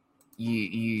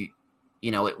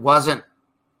 It wasn't.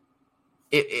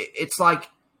 It's like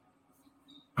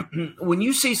when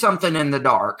you see something in the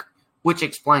dark, which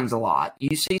explains a lot.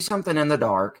 You see something in the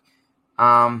dark,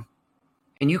 and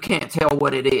you can't tell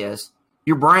what it is.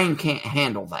 Your brain can't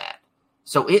handle that.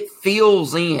 So it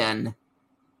fills in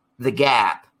the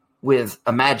gap with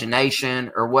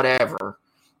imagination or whatever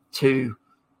to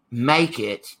make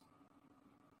it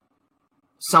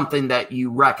something that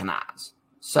you recognize.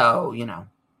 So,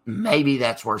 maybe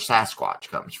that's where Sasquatch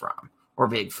comes from, or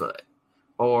Bigfoot,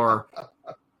 or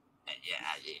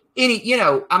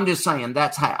I'm just saying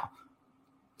that's how.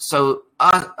 So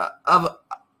of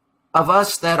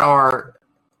us that are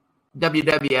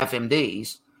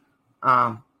WWFMDs,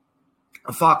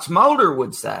 Fox Mulder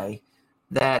would say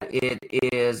that it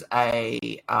is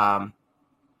a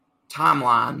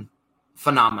timeline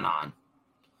phenomenon.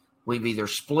 We've either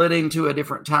split into a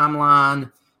different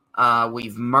timeline,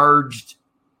 we've merged,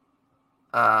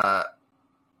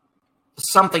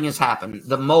 something has happened.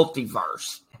 The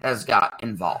multiverse has got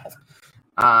involved.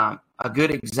 A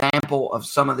good example of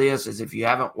some of this is if you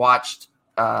haven't watched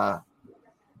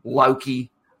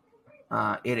Loki,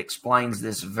 it explains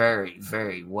this very,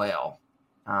 very well.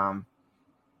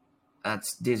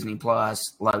 That's Disney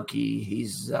Plus, Loki.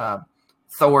 He's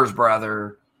Thor's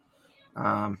brother.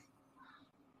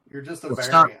 You're just a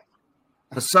variant.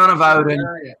 The son of Odin.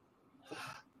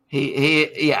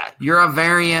 You're a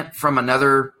variant from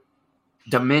another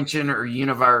dimension or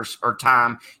universe or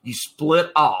time. You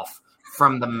split off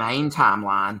from the main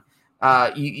timeline.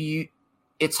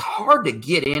 It's hard to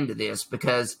get into this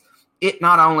because it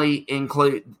not only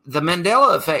include the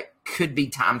Mandela Effect could be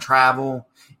time travel.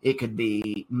 It could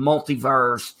be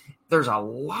multiverse. There's a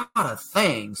lot of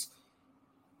things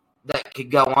that could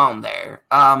go on there.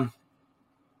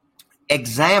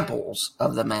 Examples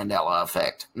of the Mandela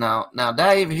Effect. Now,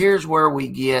 Dave, here's where we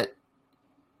get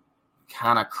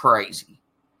kind of crazy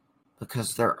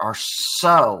because there are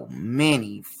so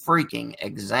many freaking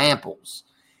examples.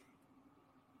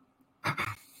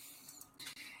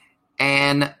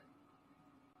 And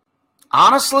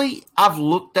honestly, I've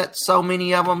looked at so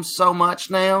many of them so much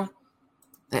now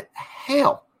that,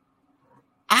 hell,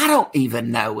 I don't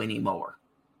even know anymore.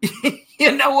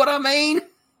 You know what I mean?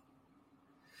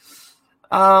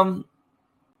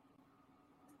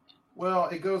 Well,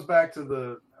 it goes back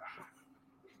to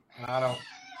I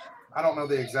don't know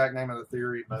the exact name of the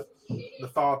theory, but the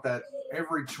thought that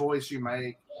every choice you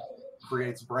make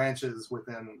creates branches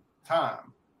within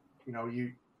time.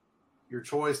 Your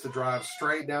choice to drive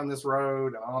straight down this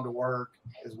road and on to work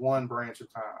is one branch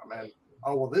of time. And,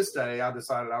 this day I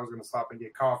decided I was going to stop and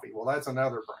get coffee. Well, that's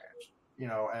another branch,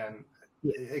 and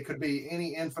it could be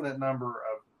any infinite number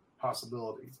of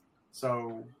possibilities.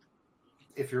 So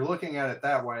if you're looking at it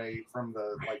that way from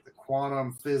the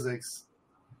quantum physics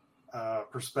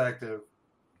perspective,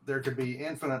 there could be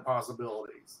infinite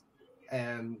possibilities,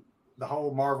 and the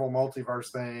whole Marvel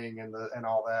multiverse thing and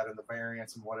all that and the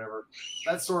variants and whatever,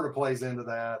 that sort of plays into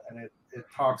that, and it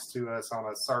talks to us on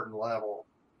a certain level,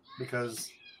 because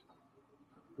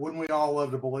wouldn't we all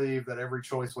love to believe that every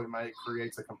choice we make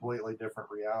creates a completely different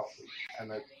reality,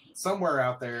 and that somewhere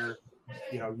out there,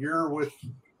 you're with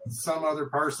some other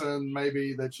person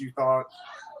maybe that you thought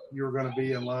you were going to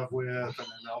be in love with, and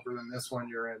then over in this one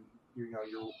you're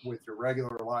with your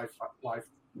regular life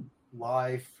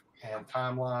and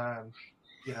timeline.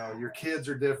 Your kids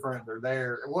are different, they're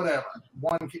there, whatever.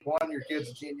 One your kid's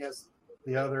a genius,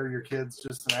 the other your kid's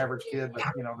just an average kid, but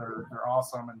they're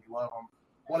awesome and you love them,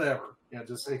 whatever.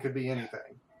 Just it could be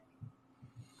anything.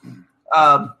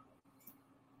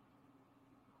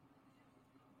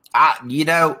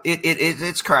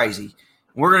 It's crazy.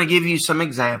 We're going to give you some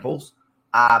examples.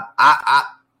 I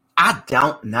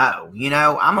don't know.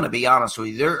 I'm going to be honest with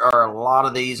you. There are a lot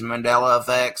of these Mandela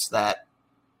effects that,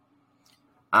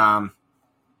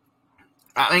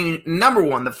 number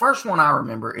one, the first one I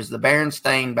remember is the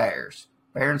Berenstain Bears.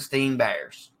 Berenstain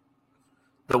Bears.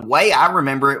 The way I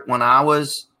remember it when I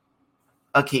was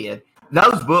a kid,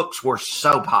 those books were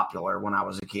so popular when I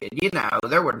was a kid.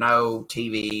 There were no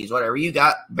TVs, whatever. You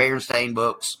got Berenstain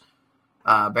books.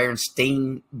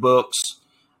 The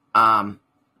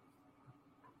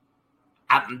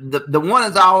one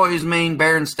that's always mean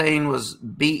Berenstain was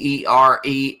Beresteine.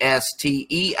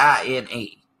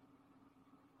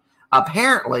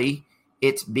 Apparently,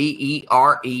 it's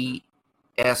Berestaine.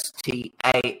 It's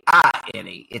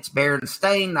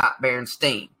Berenstain, not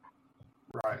Berenstain.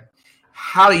 Right.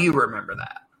 How do you remember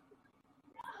that?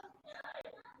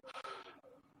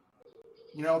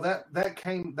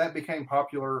 That became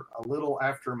popular a little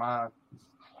after I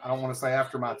don't want to say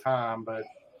after my time, but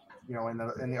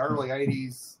in the early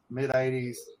 80s, mid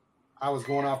 80s, I was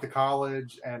going off to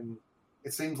college, and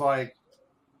it seems like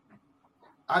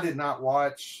I did not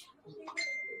watch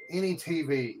any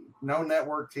TV, no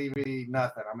network TV,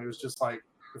 nothing. It was just like,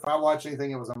 if I watched anything,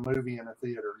 it was a movie in a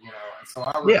theater, and so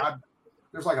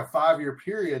there's like a 5-year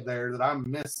period there that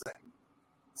I'm missing.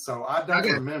 So I don't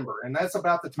remember. And that's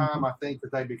about the time I think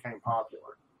that they became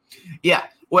popular. Yeah.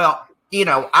 Well,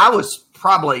 I was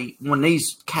probably, when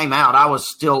these came out, I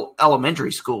was still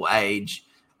elementary school age.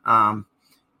 And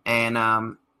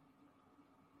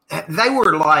they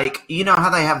were like, how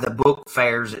they have the book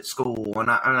fairs at school, and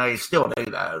they still do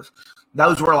those.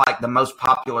 Those were like the most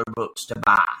popular books to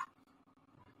buy.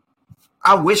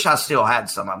 I wish I still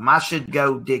had some of them. I should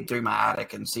go dig through my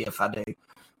attic and see if I do.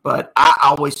 But I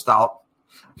always thought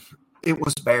it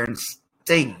was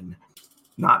Berenstain,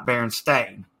 not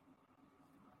Berenstain.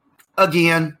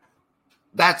 Again,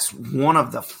 that's one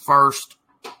of the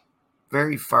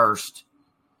very first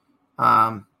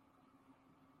I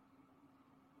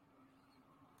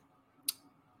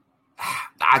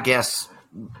guess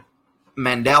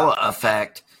Mandela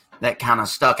effect that kind of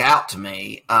stuck out to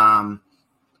me.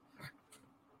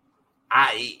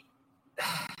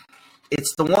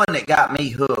 It's the one that got me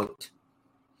hooked,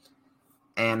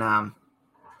 and I'm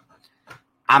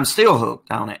still hooked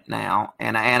on it now.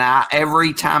 And I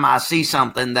every time I see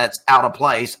something that's out of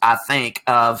place, I think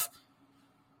of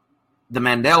the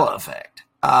Mandela effect.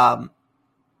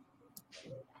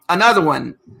 Another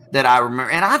one that I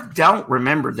remember, and I don't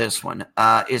remember this one,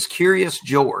 is Curious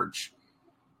George.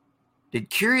 Did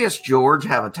Curious George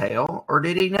have a tail, or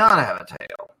did he not have a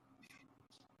tail?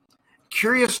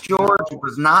 Curious George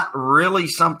was not really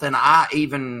something I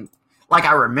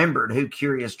remembered who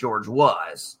Curious George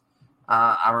was.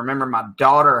 I remember my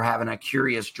daughter having a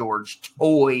Curious George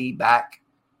toy back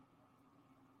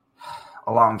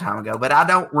a long time ago, but I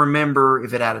don't remember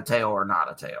if it had a tail or not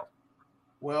a tail.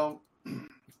 Well,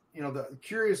 the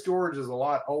Curious George is a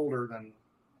lot older than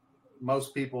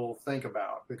most people think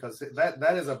about, because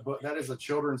that is a book, that is a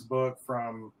children's book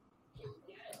from,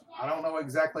 I don't know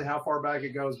exactly how far back it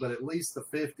goes, but at least the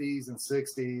 50s and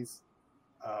 60s.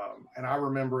 And I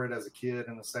remember it as a kid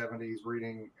in the 70s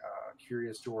reading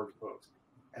Curious George books.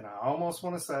 And I almost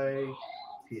want to say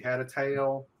he had a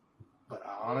tail, but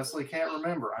I honestly can't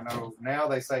remember. I know now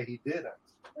they say he didn't.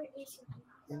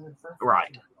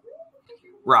 Right.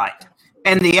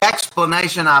 And the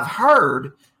explanation I've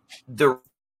heard, the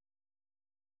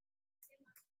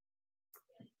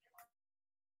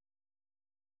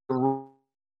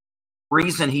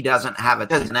reason he doesn't have a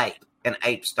tail is an ape, and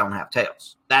apes don't have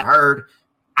tails. That heard,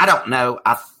 I don't know.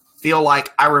 I feel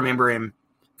like I remember him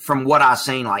from what I've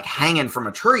seen, like hanging from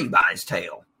a tree by his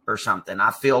tail or something.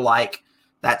 I feel like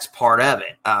that's part of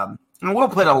it. And we'll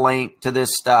put a link to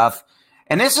this stuff.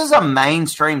 And this is a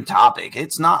mainstream topic.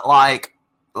 It's not like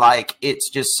it's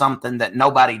just something that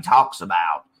nobody talks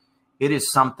about. It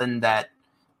is something that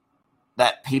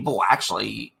people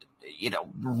actually,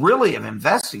 really have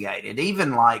investigated.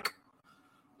 Even like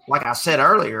I said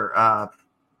earlier,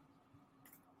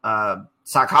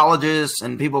 psychologists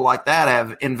and people like that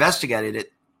have investigated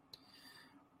it.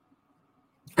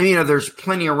 And, there's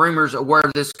plenty of rumors of where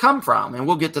this come from, and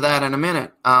we'll get to that in a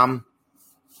minute.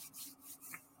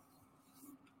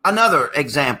 Another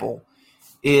example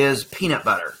is peanut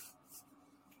butter.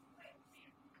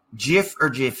 Jif or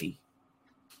Jiffy?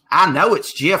 I know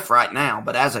it's Jif right now,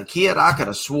 but as a kid, I could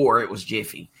have swore it was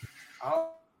Jiffy. I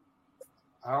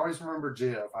always remember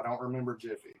Jif. I don't remember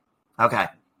Jiffy. Okay.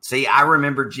 See, I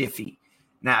remember Jiffy.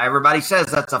 Now, everybody says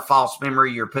that's a false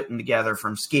memory you're putting together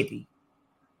from Skippy.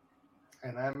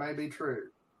 And that may be true.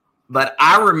 But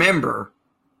I remember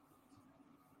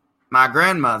my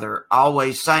grandmother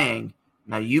always saying,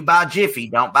 now you buy Jiffy,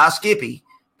 don't buy Skippy,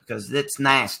 because it's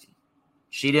nasty.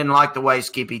 She didn't like the way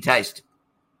Skippy tasted.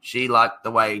 She liked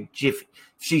the way Jiffy.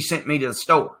 She sent me to the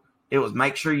store. It was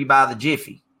make sure you buy the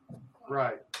Jiffy.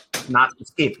 Right. Not the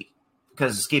Skippy,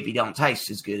 because the Skippy don't taste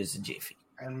as good as the Jiffy.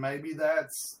 And maybe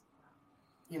that's,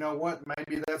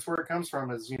 maybe that's where it comes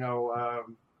from is,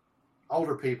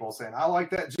 older people saying, I like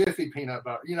that Jiffy peanut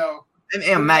butter,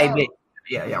 And maybe.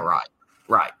 Yeah, right.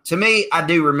 Right. To me, I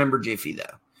do remember Jiffy,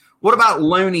 though. What about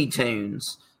Looney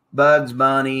Tunes? Bugs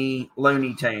Bunny,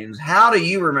 Looney Tunes. How do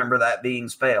you remember that being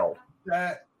spelled?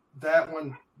 That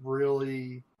one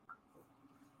really,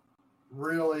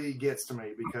 really gets to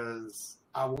me because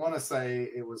I want to say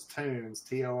it was Toons,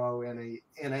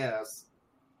 Toonens,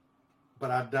 but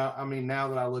I don't. I mean, now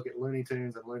that I look at Looney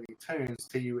Tunes and Looney Tunes,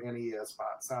 Tunes,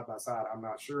 side by side, I'm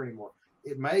not sure anymore.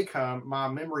 It may come. My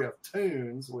memory of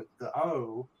Toons with the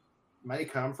O may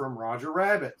come from Roger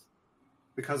Rabbit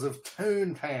because of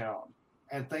Toontown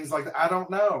and things like that. I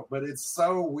don't know, but it's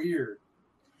so weird.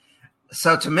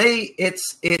 So to me,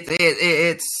 it's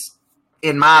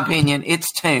in my opinion,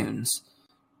 it's Toons,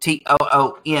 Toons,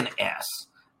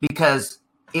 because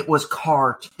it was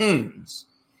cartoons.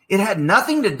 It had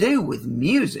nothing to do with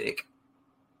music.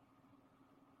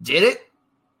 Did it?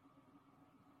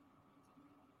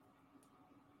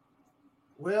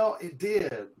 Well, it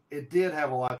did. It did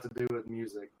have a lot to do with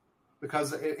music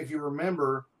because if you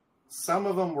remember, some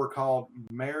of them were called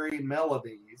Merry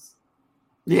Melodies.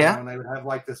 Yeah. And they would have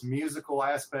like this musical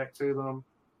aspect to them.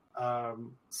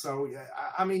 So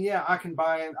I mean, yeah, I can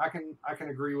buy in. I can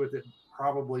agree with it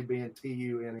probably being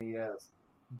Tunes,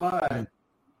 but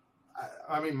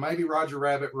I mean, maybe Roger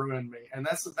Rabbit ruined me, and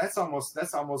that's almost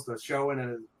a show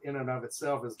in and of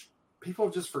itself. Is people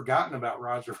have just forgotten about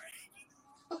Roger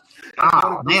Rabbit.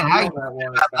 Oh man, how you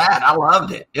about that? I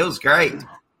loved it. It was great.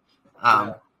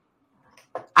 Yeah.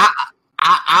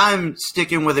 I'm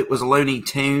sticking with it was Looney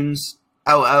Tunes.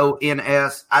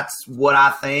 Oons. That's what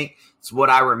I think. It's what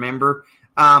I remember.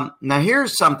 Now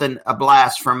here's something, a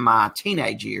blast from my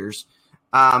teenage years.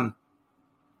 And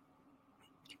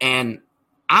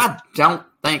I don't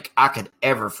think I could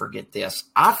ever forget this.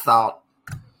 I thought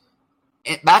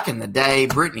back in the day,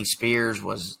 Britney Spears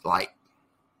was like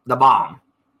the bomb.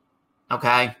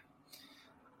 Okay.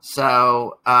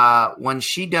 So, when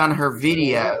she done her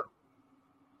video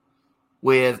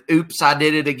with Oops, I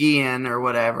Did It Again or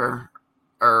whatever,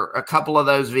 or a couple of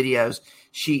those videos,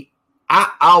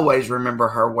 I always remember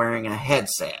her wearing a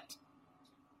headset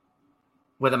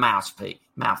with a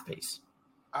mouthpiece.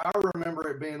 I remember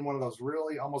it being one of those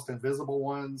really almost invisible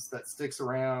ones that sticks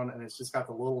around and it's just got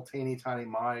the little teeny tiny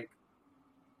mic.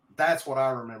 That's what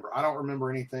I remember. I don't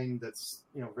remember anything that's,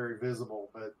 very visible,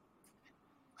 but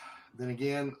then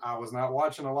again, I was not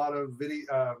watching a lot of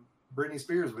Britney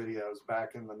Spears videos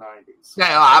back in the 90s.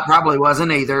 Yeah, I probably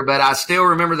wasn't either, but I still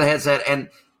remember the headset, and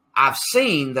I've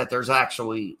seen that there's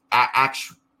actually a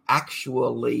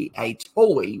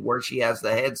toy where she has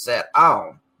the headset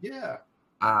on. Yeah.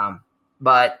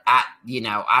 But I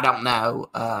don't know.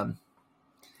 I'm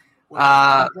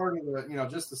part of the,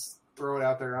 just to throw it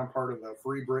out there, I'm part of the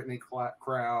Free Britney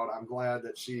crowd. I'm glad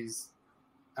that she's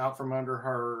out from under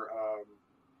her,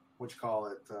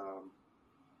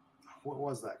 what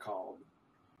was that called?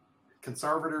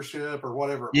 Conservatorship or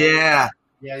whatever. Yeah.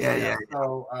 Yeah.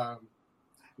 So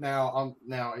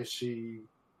now is she,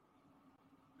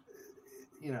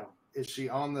 is she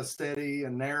on the steady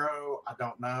and narrow? I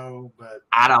don't know, but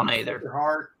I don't either. Her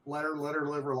heart, let her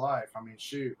live her life. I mean,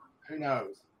 shoot, who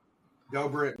knows? Go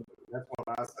Britney. That's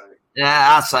what I say.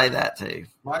 Yeah, I say that too.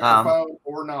 Microphone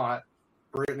or not,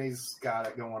 Britney's got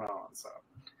it going on.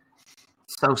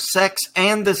 So Sex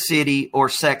and the City or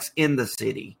Sex in the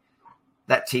City.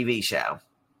 that TV show.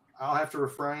 I'll have to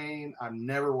refrain. I've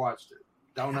never watched it.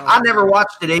 Don't know. I never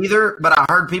watched it either, but I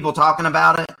heard people talking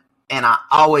about it, and I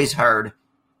always heard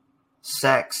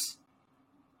Sex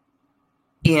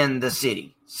in the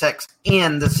City. Sex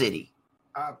in the City.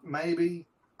 Maybe.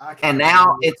 And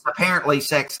now it's apparently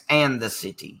Sex and the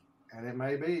City. And it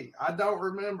may be. I don't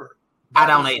remember. I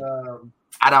don't either.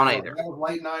 I don't either. That was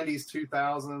late 90s,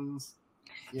 2000s.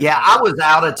 Yeah, I was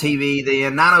out of TV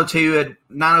then.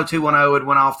 90210 had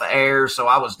went off the air, so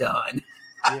I was done.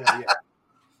 Yeah.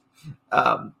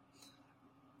 How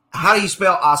do you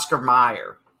spell Oscar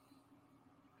Mayer?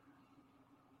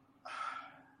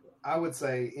 I would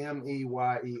say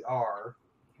Meyer.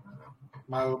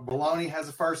 My baloney has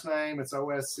a first name. It's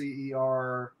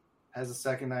Oscer. Has a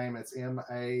second name. It's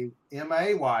Mayer.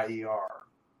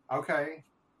 Okay.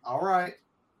 All right.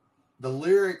 The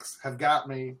lyrics have got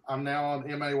me. I'm now on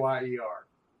Mayer.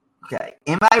 Okay.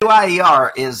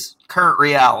 Mayer is current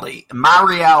reality. My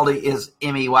reality is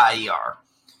Meyer.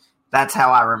 That's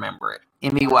how I remember it.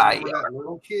 Meyer. That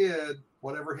little kid,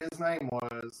 whatever his name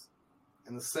was,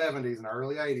 in the 70s and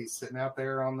early 80s, sitting out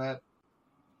there on that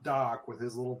dock with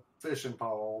his little fishing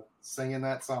pole, singing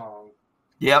that song.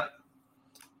 Yep.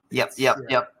 It's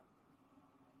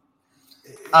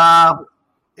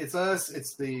us.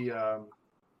 It's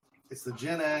the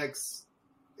Gen X.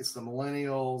 It's the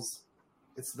millennials.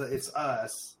 It's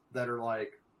us that are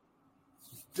like,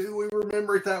 do we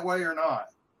remember it that way or not?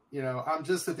 You know, I'm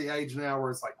just at the age now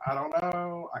where it's like, I don't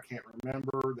know. I can't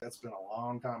remember. That's been a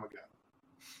long time ago.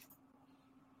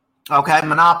 Okay,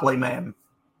 Monopoly Man.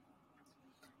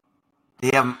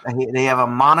 Did he have a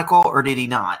monocle or did he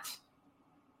not?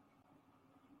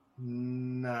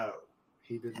 No,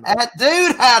 he did not. That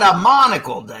dude had a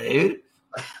monocle, dude.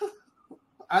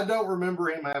 I don't remember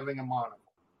him having a monocle.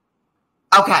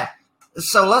 Okay,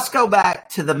 so let's go back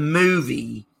to the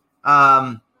movie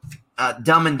Dumb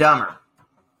and Dumber.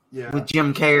 Yeah. With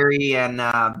Jim Carrey and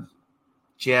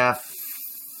Jeff.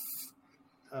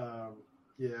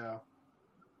 Yeah.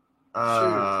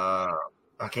 I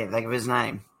can't think of his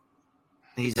name.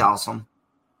 He's awesome.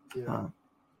 Yeah.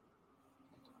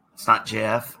 It's not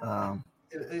Jeff. I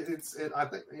think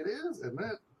it is, isn't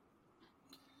it?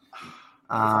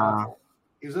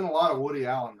 He was in a lot of Woody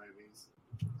Allen movies.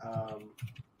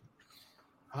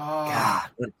 God.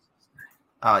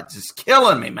 It's just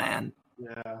killing me, man.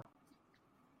 Yeah.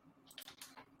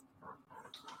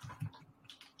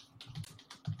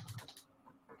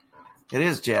 It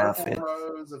is Jeff.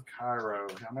 Rose of Cairo.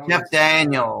 Jeff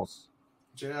Daniels.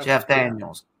 Jeff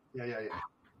Daniels. Yeah.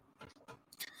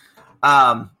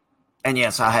 And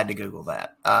yes, I had to Google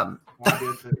that. I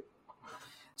did too.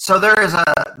 So there's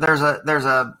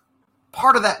a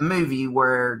part of that movie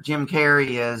where Jim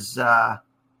Carrey is I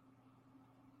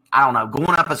don't know,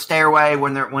 going up a stairway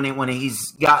when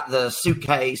he's got the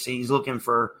suitcase, he's looking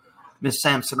for Miss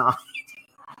Samsonite.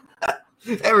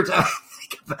 Every time I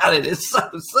think about it, it's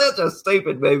such a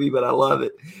stupid movie, but I love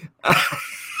it.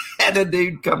 And the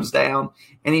dude comes down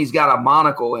and he's got a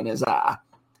monocle in his eye.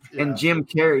 Yeah. And Jim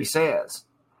Carrey says,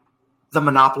 "The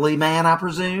Monopoly Man, I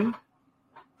presume?"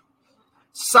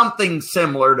 Something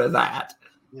similar to that.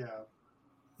 Yeah.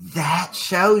 That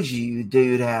shows you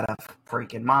dude had a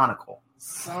freaking monocle.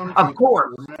 Some of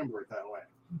course. Remember it that way.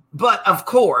 But of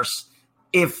course,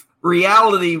 if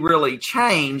reality really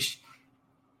changed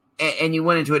and you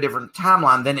went into a different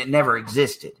timeline, then it never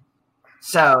existed.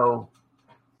 So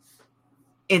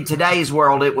in today's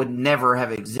world, it would never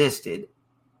have existed.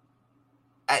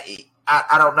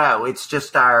 I don't know. It's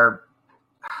just I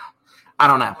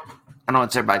don't know. I know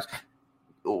it's everybody's.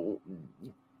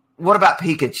 What about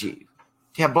Pikachu?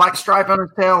 Do you have black stripe on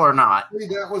his tail or not?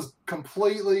 That was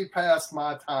completely past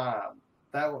my time.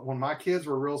 That when my kids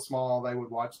were real small, they would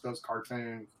watch those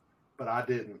cartoons, but I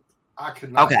didn't. I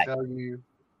could not tell you.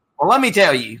 Well, let me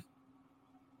tell you.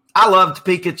 I loved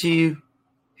Pikachu.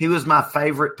 He was my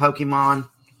favorite Pokemon,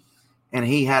 and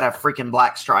he had a freaking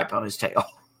black stripe on his tail.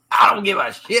 I don't give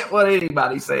a shit what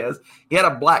anybody says. He had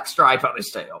a black stripe on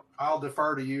his tail. I'll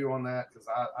defer to you on that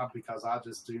because I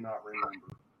just do not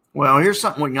remember. Well, here's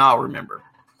something we can all remember.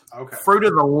 Okay. Fruit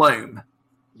of the Loom.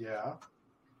 Yeah.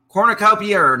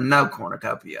 Cornucopia or no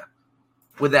cornucopia?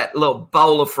 With that little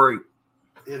bowl of fruit.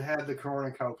 It had the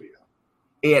cornucopia.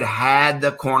 It had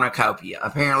the cornucopia.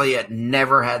 Apparently, it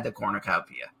never had the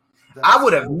cornucopia. I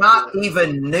would have not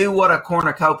even knew what a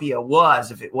cornucopia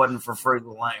was if it wasn't for Fruit of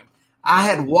the Loom. I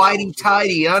had whitey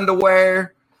tighty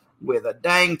underwear with a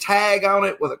dang tag on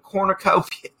it with a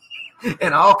cornucopia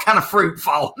and all kind of fruit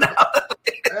falling out of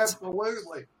it.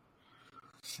 Absolutely.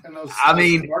 And those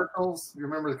mean, commercials. You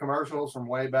remember the commercials from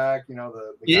way back? You know,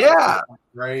 the yeah,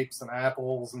 grapes and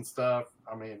apples and stuff.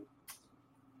 I mean,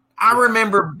 I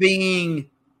remember being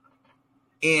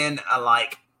in a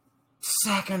like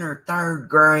second or third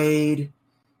grade,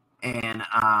 and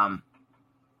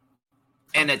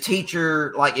a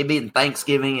teacher, like it being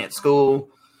Thanksgiving at school,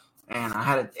 and I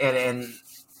had and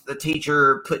the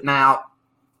teacher putting out,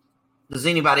 does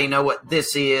anybody know what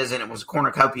this is? And it was a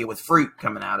cornucopia with fruit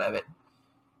coming out of it.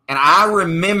 And I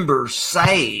remember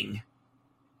saying,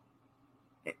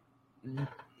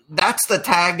 that's the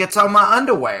tag that's on my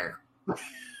underwear.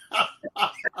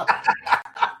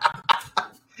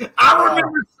 I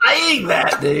remember saying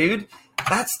that, dude.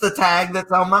 That's the tag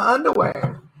that's on my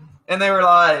underwear. And they were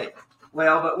like,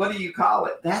 well, but what do you call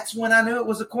it? That's when I knew it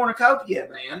was a cornucopia,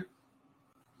 man.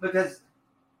 Because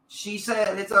she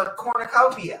said it's a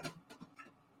cornucopia.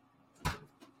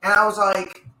 And I was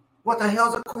like, what the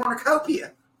hell's a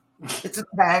cornucopia? It's a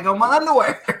tag on my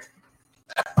underwear.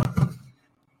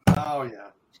 Oh, yeah.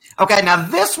 Okay, now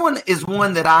this one is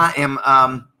one that I am,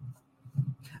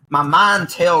 my mind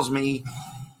tells me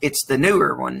it's the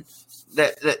newer one.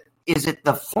 That is it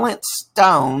the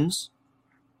Flintstones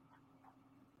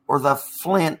or the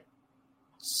Flintstones?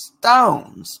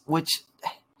 Which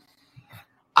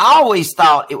I always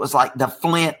thought it was like the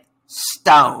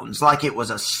Flintstones, like it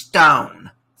was a stone.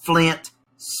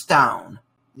 Flintstone.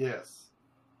 Yes.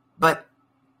 But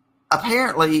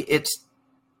apparently it's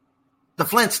the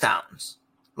Flintstones.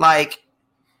 Like,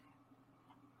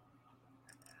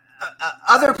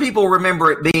 other people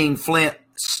remember it being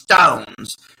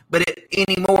Flintstones, but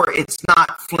anymore it's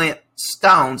not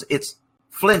Flintstones, it's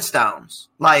Flintstones.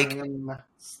 Like,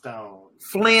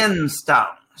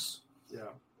 Flintstones. Yeah.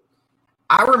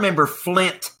 I remember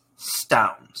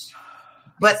Flintstones.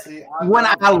 But when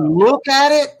I look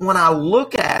at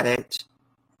it,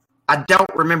 I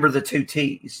don't remember the two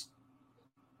T's.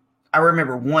 I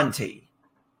remember one T.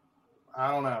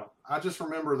 I don't know. I just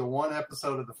remember the one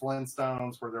episode of the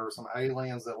Flintstones where there were some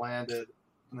aliens that landed,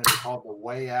 and they were called the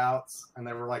Way Outs, and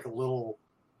they were like a little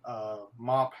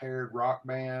mop-haired rock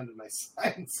band, and they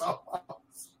sang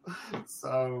songs.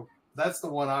 So that's the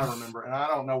one I remember, and I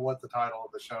don't know what the title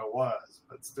of the show was,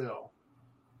 but still.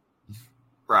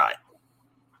 Right.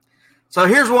 So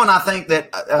here's one I think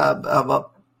that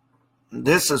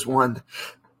this is one,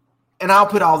 and I'll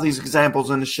put all these examples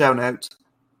in the show notes.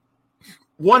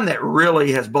 One that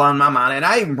really has blown my mind, and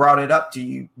I even brought it up to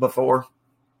you before,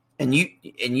 and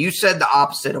you said the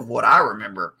opposite of what I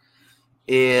remember,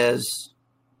 is,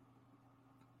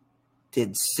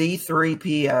 did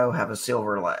C-3PO have a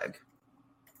silver leg?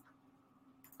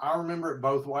 I remember it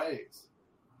both ways.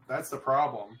 That's the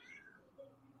problem.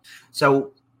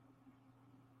 So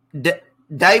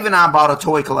Dave and I bought a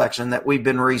toy collection that we've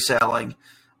been reselling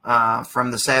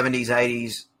from the 70s,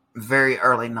 80s, very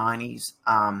early 90s.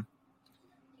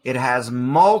 It has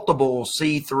multiple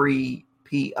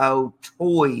C-3PO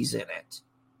toys in it.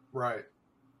 Right.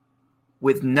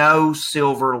 With no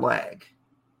silver leg.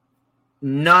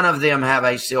 None of them have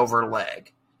a silver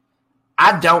leg.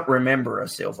 I don't remember a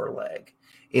silver leg.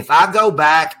 If I go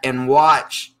back and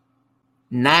watch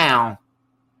now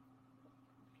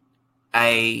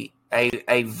a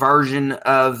version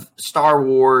of Star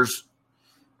Wars,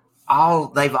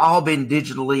 they've all been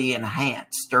digitally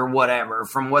enhanced or whatever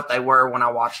from what they were when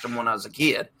I watched them when I was a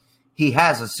kid. He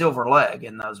has a silver leg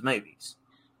in those movies.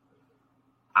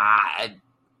 I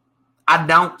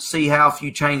don't see how, if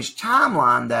you change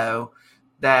timeline, though,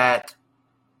 that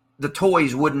the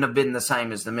toys wouldn't have been the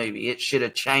same as the movie. It should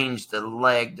have changed the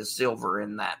leg to silver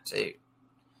in that too.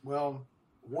 Well,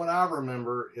 what I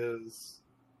remember is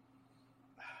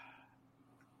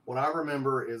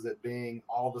it being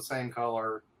all the same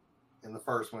color in the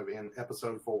first movie, in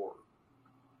episode 4.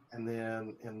 And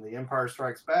then in The Empire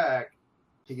Strikes Back,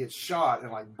 he gets shot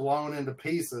and like blown into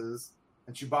pieces,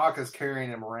 and Chewbacca's carrying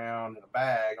him around in a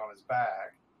bag on his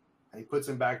back, and he puts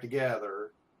him back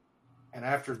together. And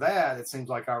after that, it seems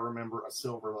like I remember a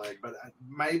silver leg, but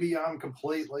maybe I'm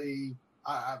completely,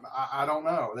 I don't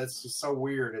know. That's just so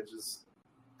weird. It just,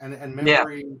 and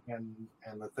memory, yeah. and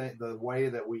the way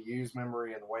that we use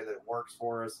memory and the way that it works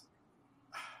for us,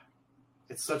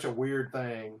 it's such a weird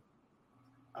thing.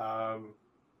 I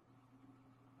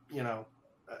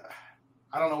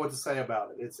don't know what to say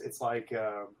about it. It's like,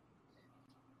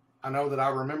 I know that I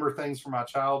remember things from my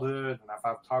childhood, and if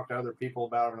I've talked to other people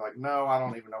about it, I'm like, no, I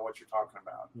don't even know what you're talking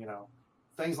about.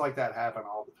 Things like that happen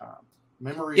all the time.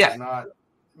 Memory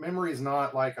is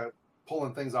not like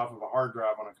pulling things off of a hard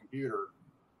drive on a computer.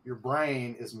 Your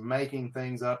brain is making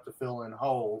things up to fill in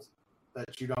holes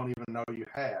that you don't even know you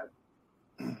had.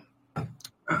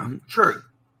 True.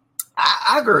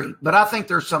 I agree, but I think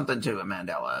there's something to it,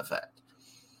 Mandela Effect.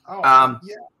 Oh,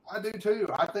 yeah, I do too.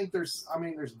 I think there's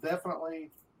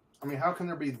definitely, how can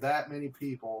there be that many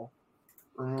people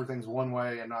remember things one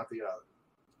way and not the other?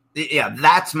 Yeah,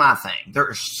 that's my thing. There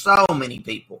are so many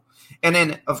people. And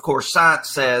then, of course, science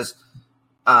says,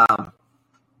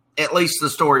 at least the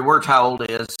story we're told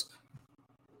is,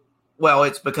 well,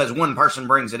 it's because one person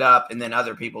brings it up and then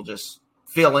other people just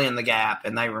fill in the gap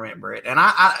and they remember it. And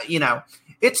I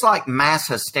it's like mass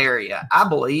hysteria. I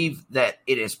believe that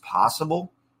it is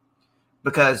possible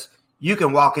because you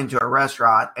can walk into a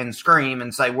restaurant and scream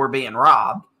and say, we're being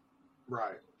robbed.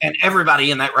 Right. And everybody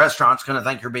in that restaurant's going to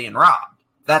think you're being robbed.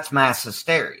 That's mass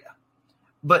hysteria.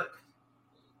 But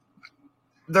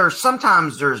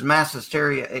sometimes there's mass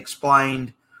hysteria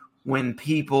explained when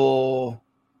people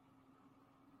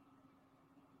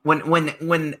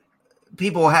when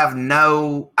people have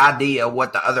no idea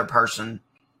what the other person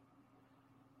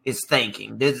is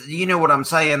thinking. You know what I'm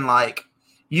saying? Like,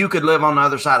 you could live on the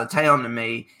other side of town than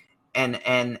me and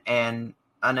an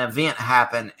event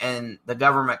happen and the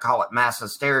government call it mass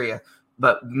hysteria,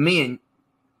 but me and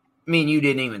you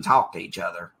didn't even talk to each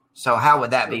other. So how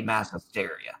would that be mass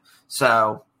hysteria?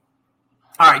 So,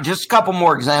 all right, just a couple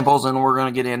more examples and we're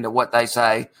going to get into what they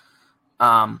say.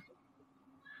 The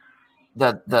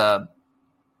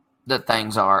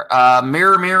things are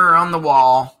mirror, mirror on the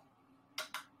wall.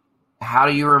 How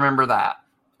do you remember that?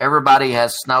 Everybody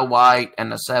has Snow White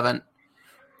and the seven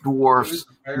dwarfs. Who's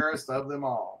the fairest of them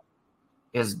all?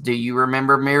 Do you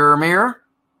remember mirror, mirror?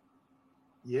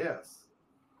 Yes.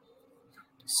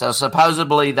 So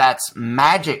supposedly that's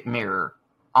magic mirror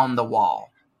on the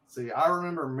wall. See, I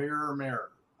remember mirror,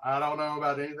 mirror. I don't know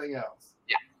about anything else.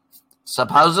 Yeah.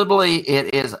 Supposedly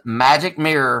it is magic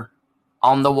mirror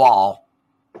on the wall.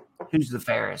 Who's the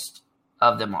fairest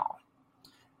of them all?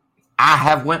 I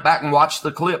have went back and watched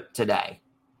the clip today.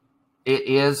 It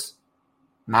is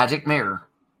magic mirror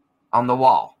on the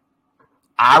wall.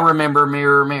 I remember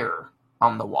mirror, mirror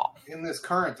on the wall. In this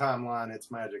current timeline, it's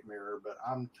magic mirror, but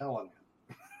I'm telling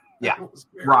you. Yeah,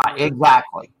 right,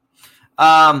 exactly.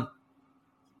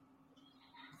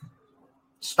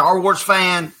 Star Wars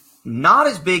fan, not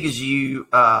as big as you.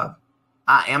 I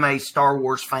am a Star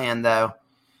Wars fan, though,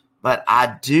 but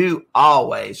I do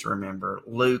always remember,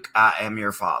 Luke, I am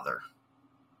your father.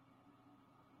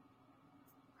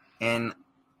 And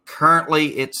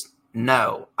currently it's,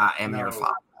 no, I am your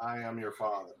father. I am your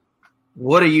father.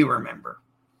 What do you remember?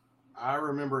 I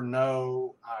remember,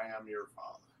 no, I am your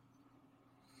father.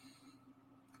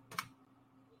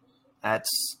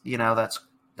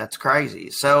 That's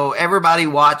crazy. So everybody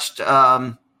watched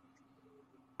Hannibal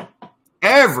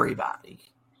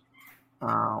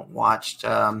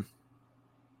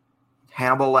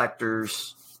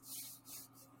Lecter's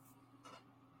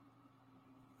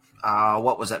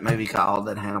what was that movie called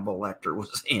that Hannibal Lecter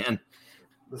was in?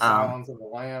 The Silence of the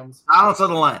Lambs. Silence of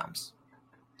the Lambs.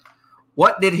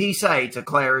 What did he say to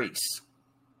Clarice?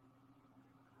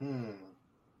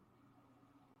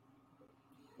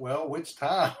 Well, which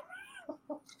time?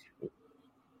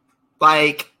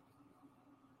 Like,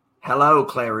 hello,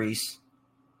 Clarice.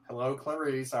 Hello,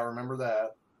 Clarice. I remember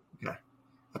that. Okay.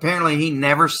 Apparently, he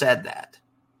never said that.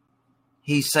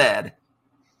 He said,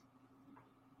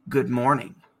 good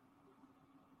morning.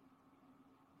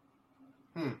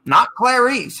 Not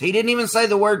Clarice. He didn't even say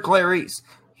the word Clarice.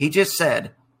 He just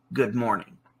said, good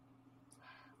morning.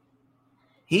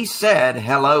 He said,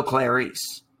 hello,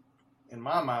 Clarice. In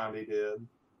my mind, he did.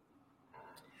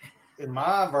 In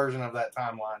my version of that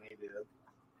timeline, he did.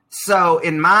 So,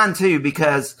 in mine, too,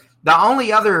 because the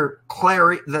only other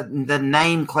the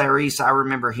name Clarice I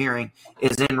remember hearing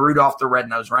is in Rudolph the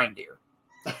Red-Nosed Reindeer.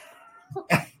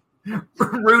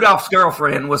 Rudolph's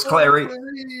girlfriend was Clarice.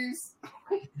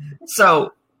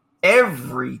 So,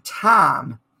 every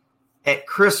time at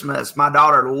Christmas, my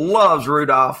daughter loves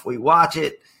Rudolph. We watch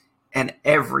it, and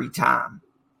every time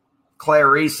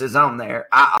Clarice is on there,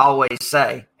 I always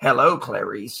say, hello,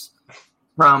 Clarice,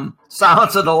 from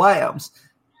Silence of the Lambs.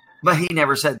 But he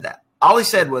never said that. All he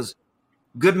said was,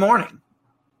 good morning.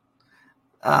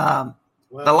 The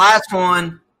last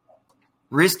one,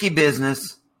 risky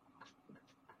business.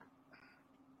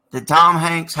 Did Tom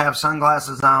Hanks have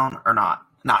sunglasses on or not?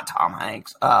 Not Tom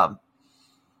Hanks. Tom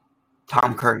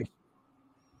Cruise.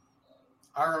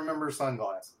 I remember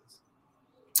sunglasses.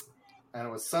 And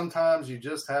it was sometimes you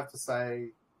just have to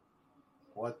say,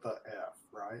 what the F,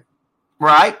 right?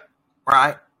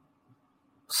 Right.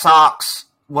 Socks,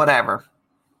 whatever.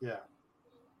 Yeah.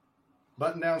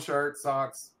 Button-down shirt,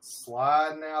 socks,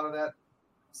 sliding out of that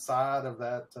side of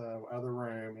that other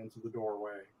room into the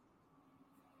doorway.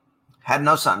 Had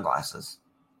no sunglasses.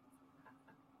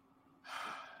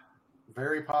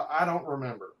 I don't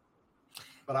remember.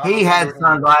 But he had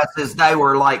sunglasses. They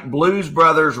were like Blues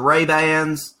Brothers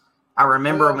Ray-Bans. I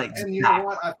remember them exactly. And you know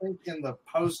what? I think in the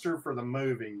poster for the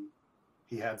movie,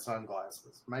 he had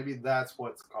sunglasses. Maybe that's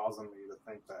what's causing me to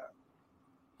think that.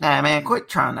 Nah, man, quit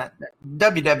trying that.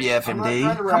 WWFMD. I'm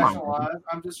not trying to rationalize.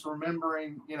 I'm just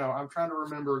remembering, I'm trying to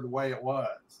remember the way it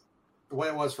was. The way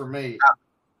it was for me.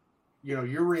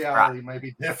 Your reality may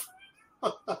be different.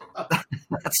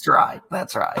 That's right.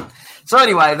 So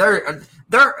anyway, there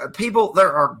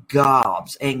are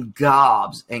gobs and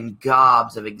gobs and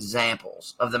gobs of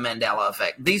examples of the Mandela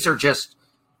Effect. These are just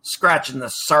scratching the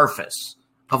surface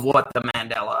of what the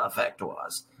Mandela Effect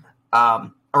was,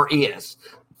 or is.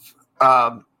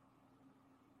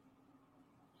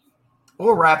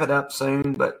 We'll wrap it up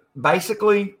soon, but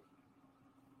basically,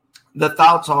 the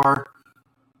thoughts are,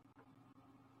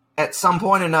 at some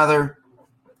point or another,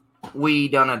 we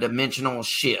done a dimensional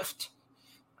shift.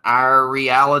 Our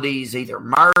realities either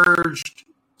merged.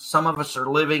 Some of us are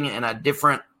living in a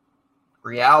different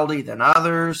reality than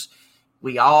others.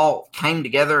 We all came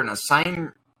together in the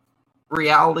same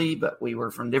reality, but we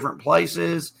were from different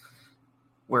places.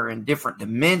 We're in different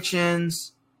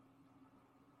dimensions.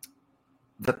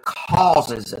 The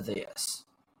causes of this,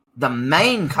 the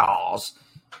main cause,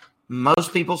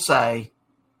 most people say,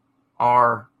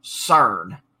 are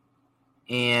CERN.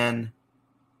 In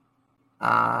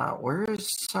where is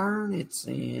CERN? It's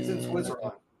in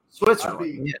Switzerland.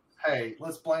 Switzerland. Hey,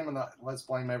 let's blame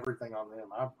everything on them.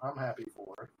 I'm happy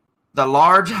for it. The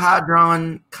Large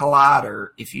Hadron Collider.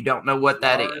 If you don't know what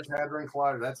that is, Large Hadron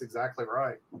Collider. That's exactly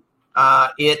right.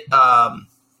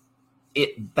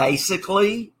 It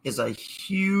basically is a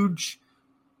huge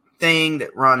thing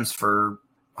that runs for,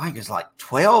 I think it's like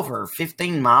 12 or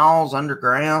 15 miles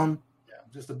underground.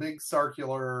 Just a big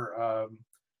circular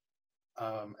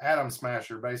atom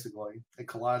smasher, basically. It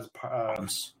collides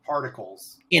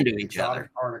particles into each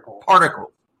other. Particles.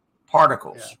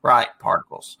 Yeah. Right?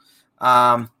 Particles.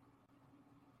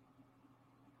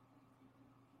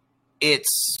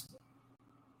 It's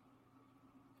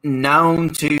known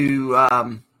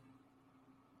to.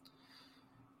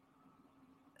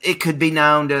 It could be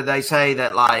known to. They say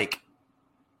that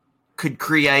could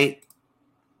create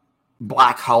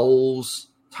black holes,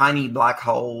 tiny black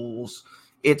holes.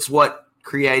 It's what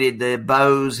created the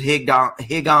Bose-Higdon.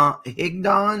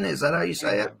 Is that how you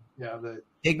say it? Yeah,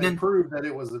 Higdon proved that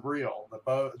it was real.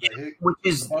 Which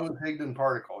is the Bose-Higdon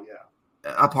particle.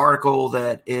 Yeah, a particle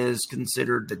that is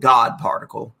considered the God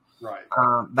particle. Right.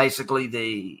 Basically,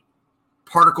 the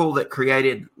particle that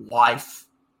created life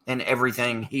and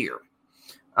everything here.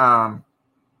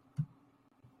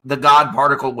 The God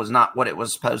particle was not what it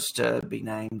was supposed to be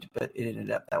named, but it ended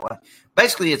up that way.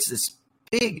 Basically, it's this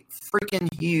big,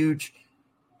 freaking huge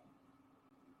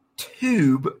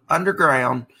tube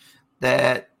underground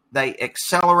that they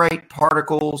accelerate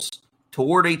particles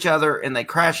toward each other and they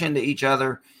crash into each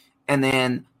other. And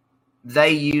then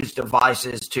they use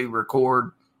devices to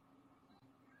record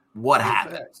what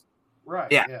happens.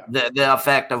 Right. Yeah. The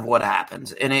effect of what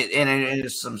happens. And it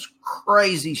is some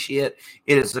crazy shit.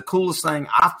 It is the coolest thing.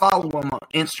 I follow them on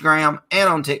Instagram and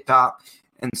on TikTok,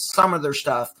 and some of their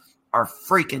stuff are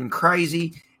freaking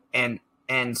crazy. And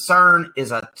CERN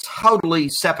is a totally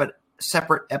separate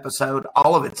episode,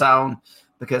 all of its own,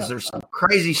 because there's some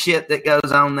crazy shit that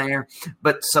goes on there.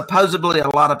 But supposedly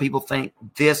a lot of people think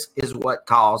this is what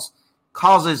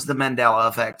causes the Mandela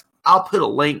Effect. I'll put a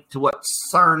link to what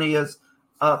CERN is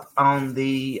up on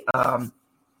the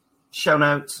show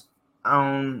notes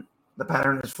on the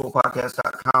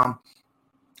patternisfullpodcast.com.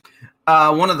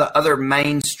 One of the other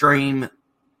mainstream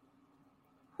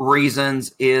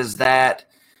reasons is that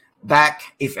back,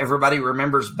 if everybody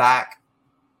remembers back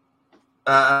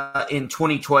in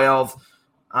 2012,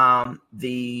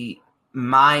 the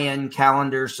Mayan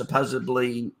calendar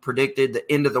supposedly predicted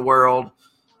the end of the world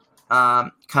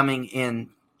coming in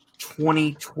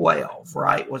 2012,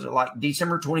 right? Was it like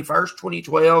December 21st,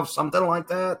 2012, something like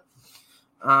that?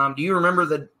 Do you remember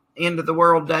the end of the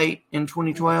world date in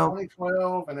 2012?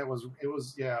 2012, and it was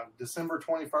December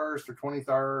 21st or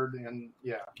 23rd, and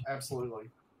yeah, absolutely.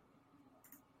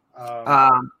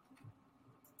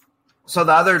 So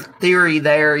the other theory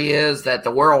there is that the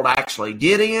world actually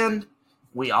did end.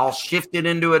 We all shifted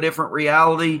into a different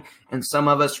reality, and some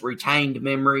of us retained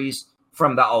memories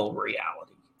from the old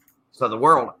reality. So the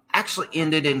world actually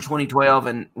ended in 2012,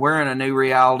 and we're in a new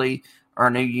reality, or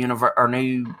a new universe, or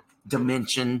new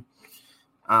dimension,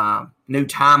 new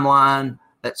timeline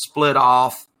that split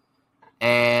off,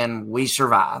 and we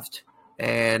survived.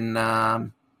 And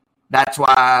that's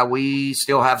why we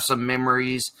still have some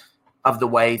memories of the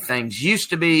way things used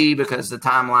to be because the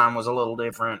timeline was a little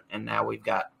different, and now we've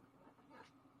got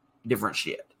different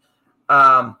shit.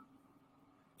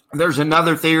 There's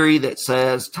another theory that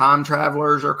says time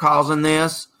travelers are causing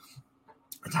this.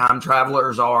 Time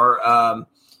travelers are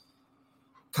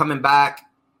coming back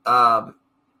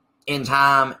in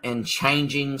time and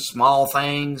changing small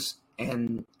things,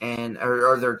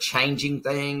 or they're changing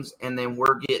things, and then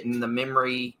we're getting the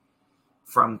memory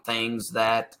from things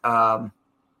that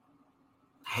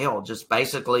just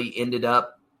basically ended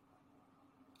up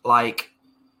like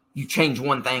you change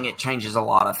one thing, it changes a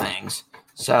lot of things.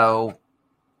 So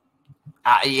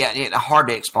hard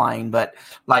to explain, but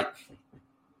like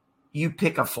you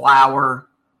pick a flower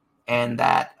and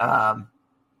that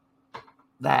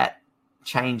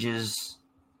changes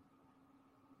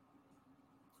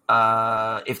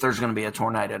if there's going to be a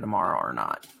tornado tomorrow or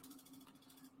not.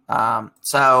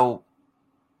 So,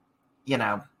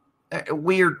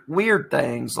 weird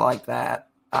things like that.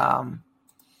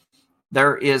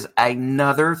 There is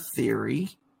another theory.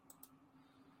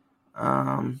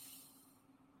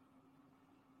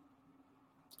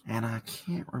 And I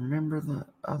can't remember the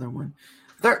other one.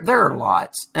 There are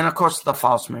lots. And, of course, the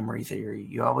false memory theory.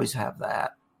 You always have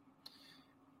that.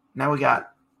 Now we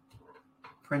got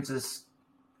Princess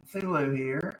Thulu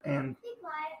here. And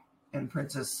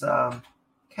Princess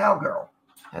Cowgirl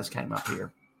has came up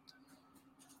here.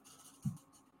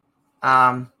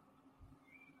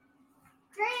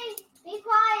 Grace, be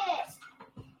quiet.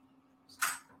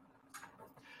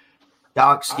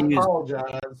 Y'all excuse. I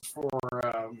apologize for...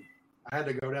 I had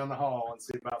to go down the hall and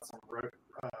see about some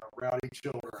rowdy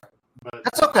children. But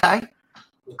that's okay.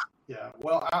 Yeah.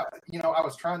 Well, I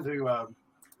was trying to,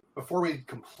 before we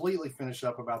completely finish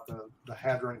up about the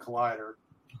Hadron Collider,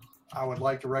 I would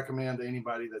like to recommend to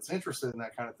anybody that's interested in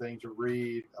that kind of thing to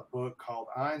read a book called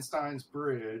Einstein's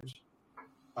Bridge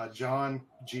by John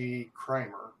G.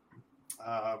 Kramer.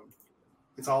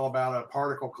 It's all about a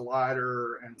particle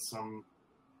collider and some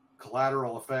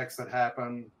collateral effects that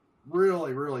happen.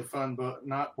 Really, really fun book.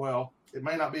 It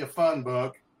may not be a fun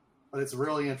book, but it's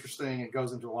really interesting. It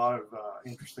goes into a lot of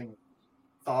interesting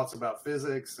thoughts about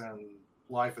physics and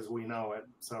life as we know it.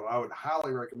 So I would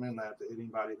highly recommend that to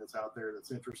anybody that's out there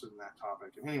that's interested in that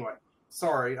topic. Anyway,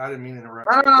 sorry, I didn't mean to interrupt.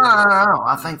 No.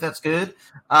 I think that's good.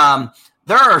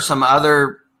 There are some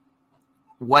other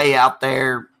way out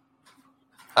there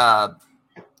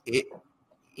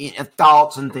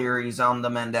thoughts and theories on the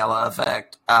Mandela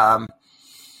Effect.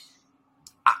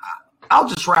 I'll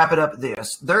just wrap it up with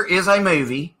this. There is a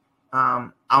movie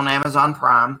on Amazon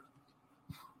Prime,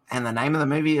 and the name of the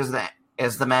movie is the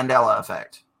Mandela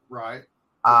Effect. Right.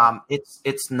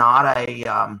 It's not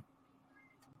a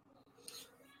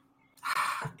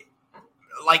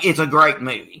it's a great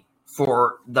movie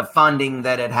for the funding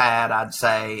that it had, I'd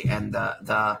say, and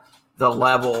the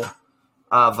level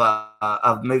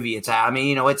of movie it's at. I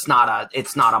mean, it's not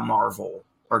a Marvel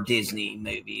or Disney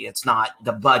movie. It's not,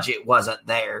 the budget wasn't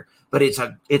there, but it's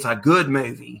a good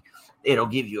movie. It'll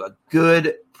give you a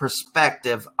good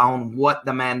perspective on what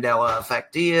the Mandela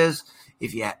Effect is.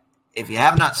 If you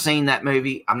have not seen that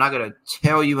movie, I'm not going to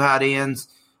tell you how it ends,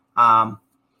 but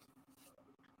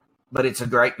it's a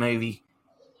great movie.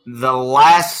 The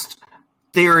last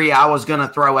theory I was going to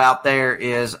throw out there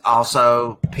is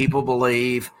also people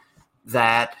believe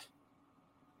that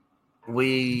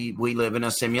we live in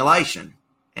a simulation.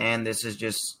 And this is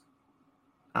just,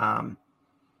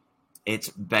 it's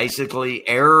basically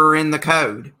error in the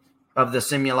code of the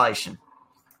simulation,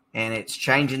 and it's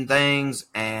changing things.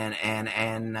 And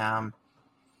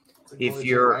if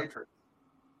you're,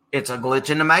 it's a glitch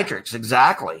in the matrix.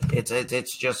 Exactly.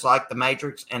 It's just like the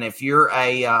Matrix. And if you're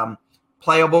a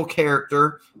playable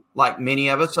character, like many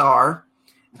of us are,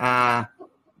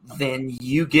 then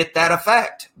you get that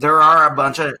effect. There are a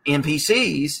bunch of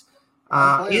NPCs.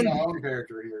 I'm playing my own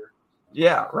character here.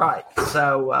 Yeah, right.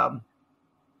 So,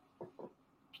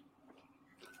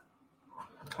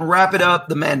 wrap it up.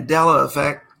 The Mandela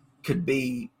Effect could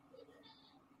be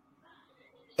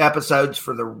episodes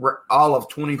for all of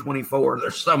 2024.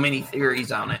 There's so many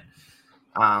theories on it.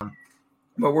 But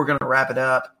we're going to wrap it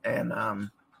up. And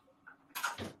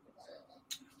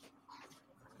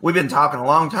we've been talking a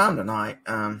long time tonight.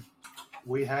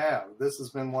 We have. This has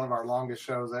been one of our longest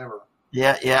shows ever.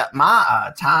 Yeah.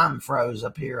 My time froze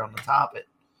up here on the top at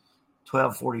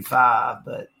 12:45,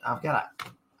 but I've got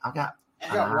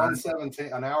an hour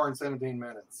and 17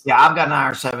 minutes. Yeah, I've got an hour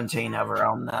and 17 over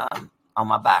on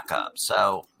my backup,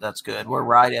 so that's good. We're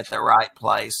right at the right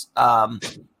place.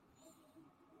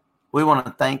 We want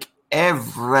to thank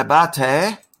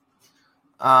everybody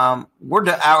Are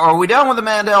we done with the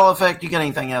Mandela Effect? You got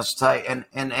anything else to say?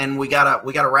 And we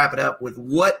gotta wrap it up with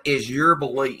what is your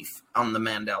belief on the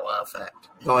Mandela Effect?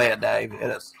 Go ahead, Dave.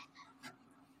 Hit us.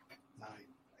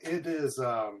 It is.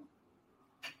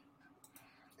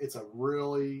 It's a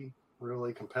really,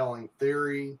 really compelling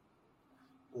theory.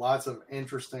 Lots of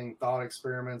interesting thought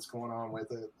experiments going on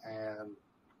with it, and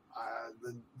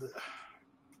the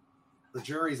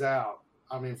jury's out.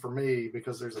 I mean, for me,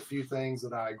 because there's a few things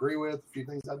that I agree with, a few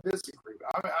things I disagree with.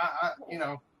 I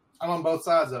I'm on both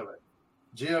sides of it.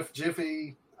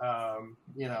 Jiffy, who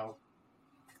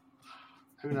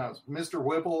knows? Mr.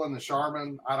 Whipple and the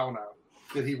Charmin, I don't know.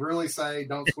 Did he really say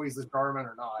don't squeeze the Charmin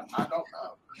or not? I don't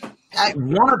know.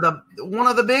 One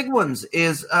of the big ones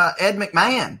is Ed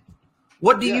McMahon.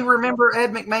 What do you remember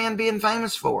Ed McMahon being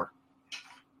famous for?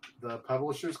 The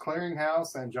Publishers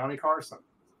Clearinghouse and Johnny Carson.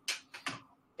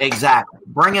 Exactly.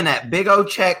 Bringing that big old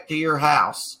check to your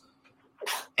house.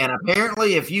 And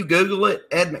apparently, if you Google it,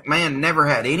 Ed McMahon never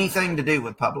had anything to do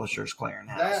with Publishers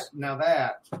Clearinghouse.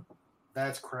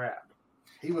 That's crap.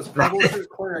 He was Publishers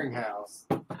Clearinghouse.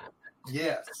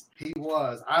 Yes, he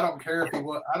was. I don't care if he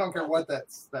was. I don't care what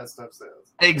that stuff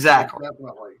says. Exactly.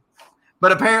 Definitely.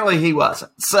 But apparently he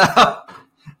wasn't. So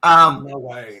no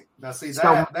way. Now see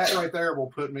that right there will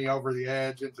put me over the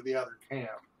edge into the other camp.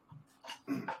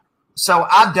 So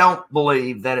I don't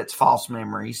believe that it's false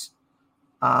memories.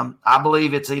 I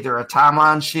believe it's either a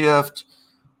timeline shift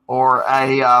or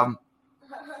a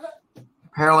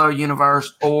parallel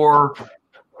universe or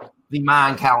the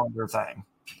Mayan calendar thing.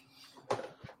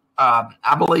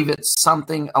 I believe it's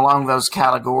something along those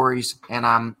categories, and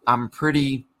I'm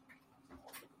pretty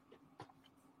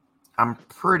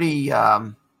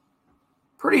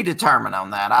determined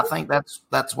on that. I think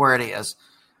that's where it is.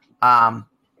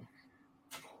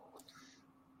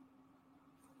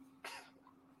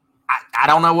 I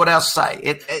don't know what else to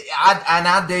say.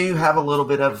 I do have a little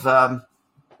bit of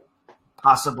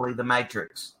possibly the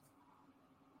Matrix.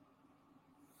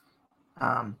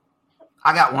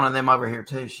 I got one of them over here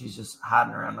too. She's just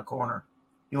hiding around the corner.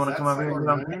 You want to come over here and get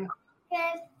on camera?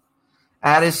 Yes.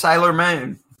 That is Sailor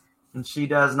Moon, and she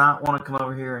does not want to come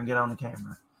over here and get on the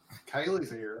camera.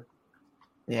 Kaylee's here.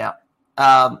 Yeah.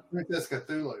 Princess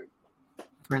Cthulhu.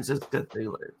 Princess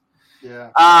Cthulhu.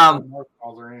 Yeah.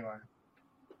 Calls her anyway.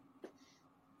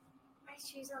 My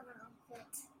shoes on my own foot.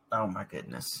 Oh my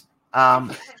goodness.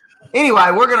 Anyway,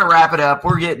 we're going to wrap it up.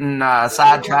 We're getting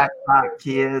sidetracked by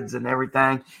kids and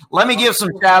everything. Let me give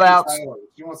some shout outs.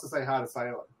 She wants to say hi to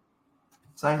Sailor.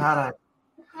 Say hi to.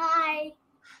 Hi.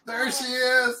 There she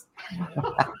is.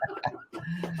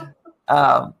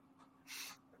 All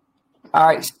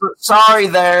right. Sorry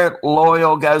there,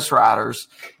 loyal Ghost Riders.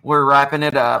 We're wrapping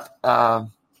it up.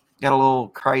 Got a little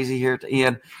crazy here at the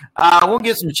end. We'll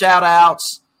get some shout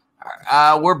outs.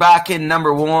 We're back in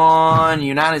number 1,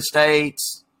 United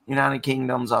States, United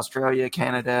Kingdoms, Australia,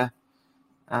 Canada,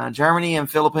 Germany,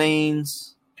 and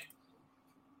Philippines.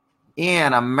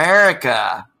 In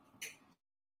America,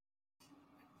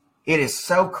 it is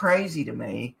so crazy to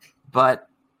me, but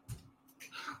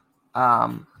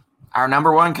our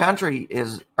number 1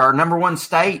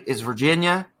 state is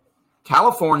Virginia,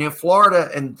 California, Florida,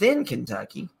 and then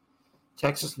Kentucky,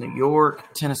 Texas, New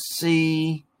York,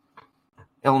 Tennessee,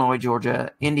 Illinois,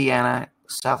 Georgia, Indiana,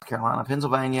 South Carolina,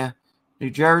 Pennsylvania,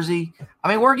 New Jersey. I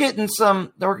mean, we're getting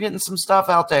some stuff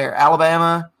out there.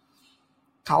 Alabama,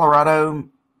 Colorado,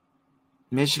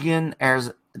 Michigan,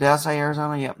 Arizona. Did I say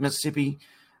Arizona? Yeah, Mississippi,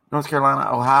 North Carolina,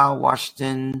 Ohio,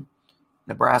 Washington,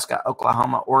 Nebraska,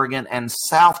 Oklahoma, Oregon, and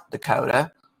South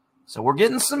Dakota. So we're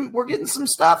getting some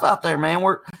stuff out there, man.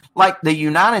 We're like the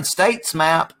United States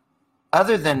map,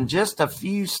 other than just a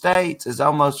few states, is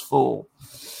almost full.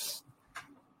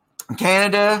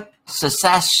 Canada,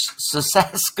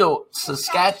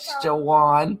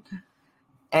 Saskatchewan,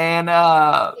 and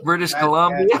British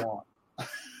Columbia.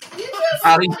 You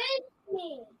just with me.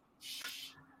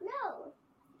 No.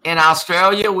 In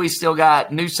Australia, we still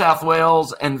got New South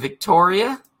Wales and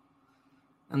Victoria.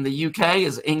 And the UK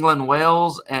is England,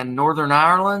 Wales, and Northern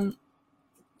Ireland.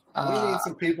 We need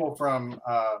some people from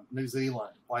New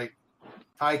Zealand, like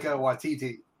Taika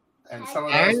Waititi, and some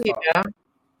of those folks.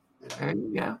 There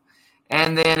you go.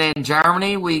 And then in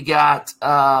Germany, we got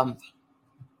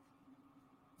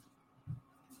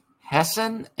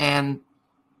Hessen and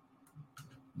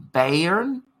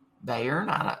Bayern.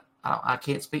 I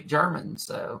can't speak German,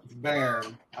 so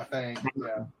Bayern, I think.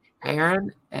 Yeah. Bayern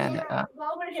and.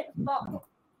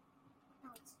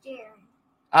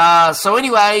 So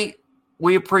anyway,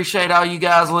 we appreciate all you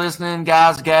guys listening,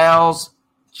 guys, gals,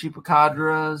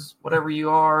 chupacabras, whatever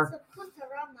you are.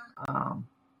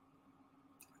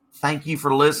 Thank you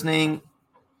for listening.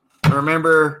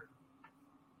 Remember,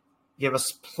 give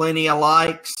us plenty of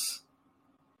likes,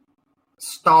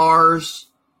 stars.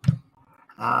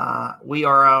 We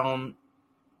are on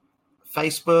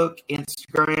Facebook,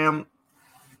 Instagram,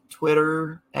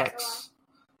 Twitter, X,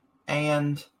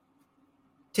 and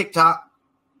TikTok.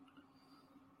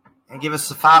 And give us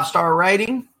a 5-star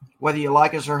rating. Whether you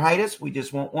like us or hate us, we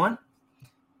just want one.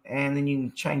 And then you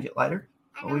can change it later.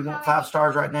 But we want 5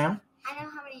 stars right now. I know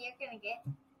how many you're going to get.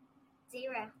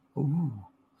 0. Ooh.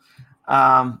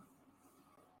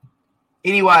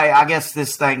 Anyway, I guess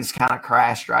this thing's kind of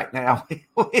crashed right now.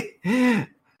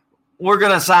 We're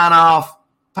going to sign off.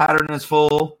 Pattern is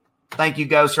full. Thank you,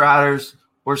 Ghost Riders.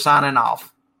 We're signing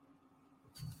off.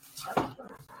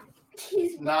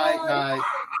 Night.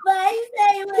 Bye,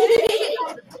 Sailor.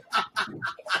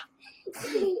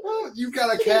 You've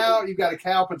got a cow. You've got a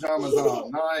cow pajamas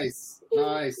on. Nice.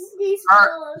 Her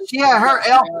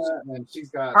elf. And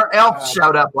she's got Her elf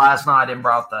showed up last night and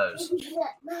brought those.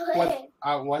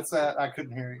 What's that? I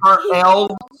couldn't hear you. Her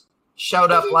elf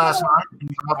showed up last night and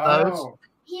brought those. Oh,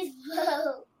 He's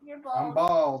bald. You're bald. I'm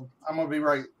bald. I'm gonna be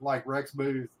right like Rex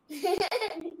Booth. You're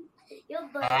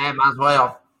bald. Hey, might as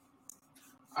well.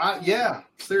 Yeah,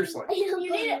 seriously. You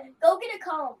need to go get a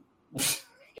comb. His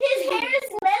hair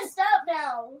is messed up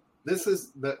now. This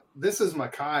is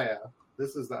Micaiah.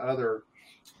 This is the other.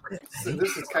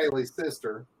 This is Kaylee's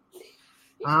sister.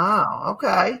 Oh,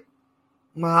 okay.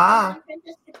 Wow.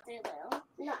 Princess Cthulhu.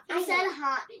 No, I said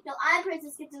hot. No, I'm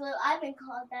Princess Cthulhu. I've been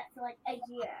called that for like a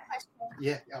year.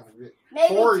 Yeah, Maybe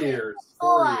 4 2. years.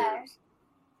 4 4 years.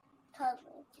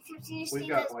 Totally. We've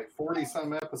got like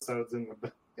 40-some episodes in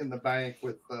the bank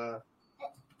with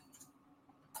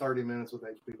 30 minutes with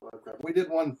HP Lovecraft. We did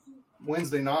one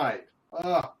Wednesday night.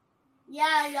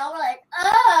 Yeah, y'all were like,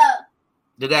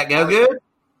 Did that go good?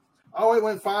 Oh, it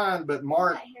went fine. But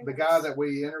Mark, the guy that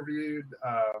we interviewed,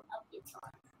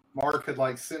 Mark had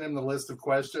like sent him the list of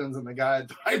questions, and the guy had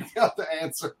typed out the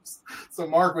answers. So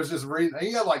Mark was just reading.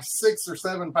 He had like 6 or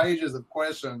 7 pages of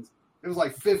questions. It was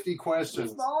like 50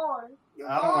 questions.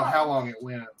 I don't know how long it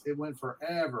went. It went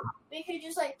forever. We could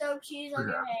just like throw cheese on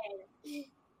your head.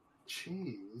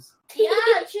 Cheese?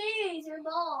 Yeah, cheese. You're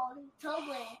bald.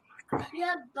 Totally. You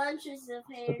have bunches of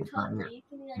hair. Totally. You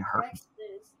can be like Rex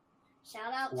Booth.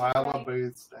 Shout out to Lila Rex.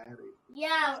 Booth's daddy.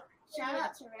 Yeah. Shout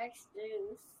out to Rex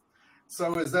Booth.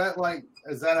 So is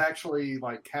that actually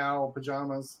like cow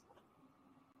pajamas?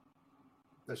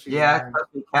 That she's Yeah, wearing? it's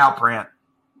supposed to be cow print.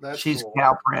 That's She's cool.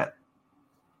 cow print.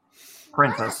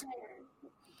 Princess.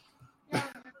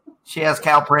 She has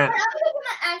cow print I'm gonna get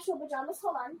my actual pajamas.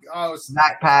 Hold on. Oh, it's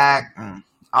backpack, and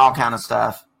all kind of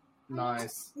stuff.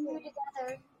 nice. We're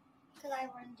together. Because I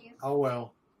warned you. Oh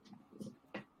well.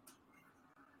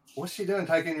 What's she doing?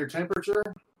 Taking your temperature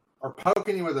or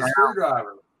poking you with a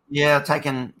screwdriver? Yeah,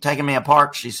 taking me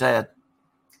apart, she said.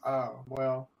 Oh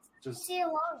well, just See your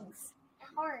lungs.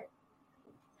 Heart.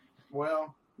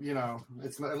 well, you know,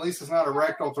 at least it's not a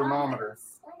rectal thermometer.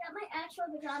 I got my actual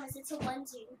pajamas. It's a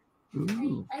onesie.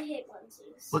 Ooh. I hate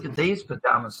onesies. Look at these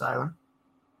pajamas, Sailor.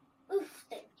 Oof,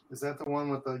 thank you. Is that the one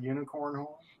with the unicorn horn?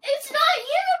 It's not a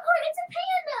unicorn. It's a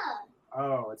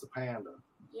panda. Oh, it's a panda.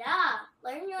 Yeah.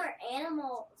 Learn your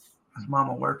animals. Is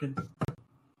Mama working?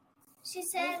 She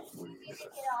said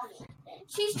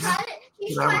she's trying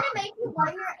to make you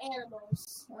learn your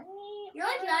animals. You're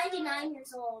like 99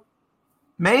 years old.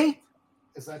 Me?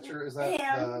 Is that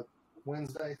the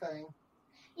Wednesday thing?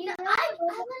 You know, I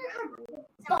let her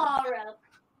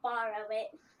borrow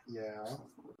it. Yeah.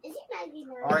 Is he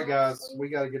 99? All right, guys, we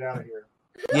got to get out of here.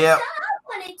 Yep. I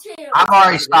wanted to. I've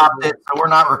already stopped it, so we're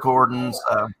not recording.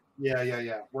 So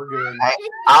Yeah. We're good. hey,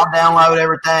 I'll download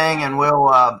everything, and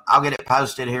I'll get it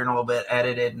posted here in a little bit,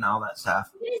 edited and all that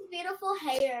stuff. His beautiful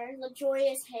hair,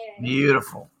 luxurious hair.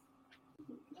 Beautiful.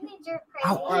 You need your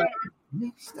Oh, crazy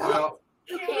hair. Well,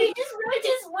 We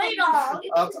just wait off.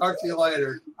 I'll talk to you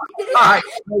later. All right.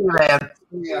 See you then.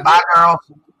 Yeah. Bye, girl.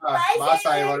 Bye,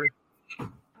 Sailor.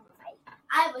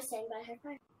 I was saying by her.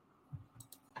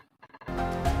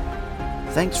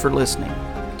 Thanks for listening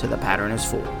to The Pattern is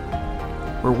Full,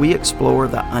 where we explore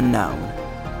the unknown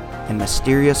and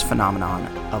mysterious phenomenon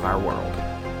of our world.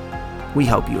 We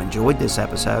hope you enjoyed this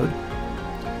episode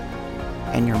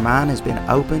and your mind has been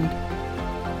opened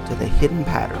to the hidden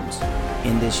patterns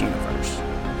in this universe.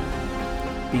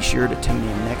 Be sure to tune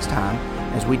in next time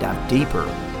as we dive deeper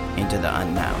into the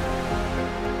unknown.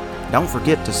 Don't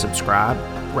forget to subscribe,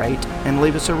 rate, and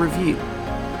leave us a review.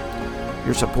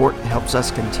 Your support helps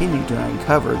us continue to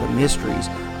uncover the mysteries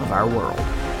of our world.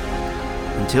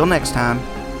 Until next time,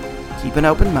 keep an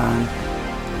open mind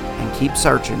and keep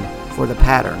searching for the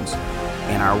patterns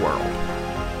in our world.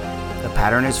 The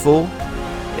Pattern is Full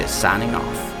is signing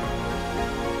off.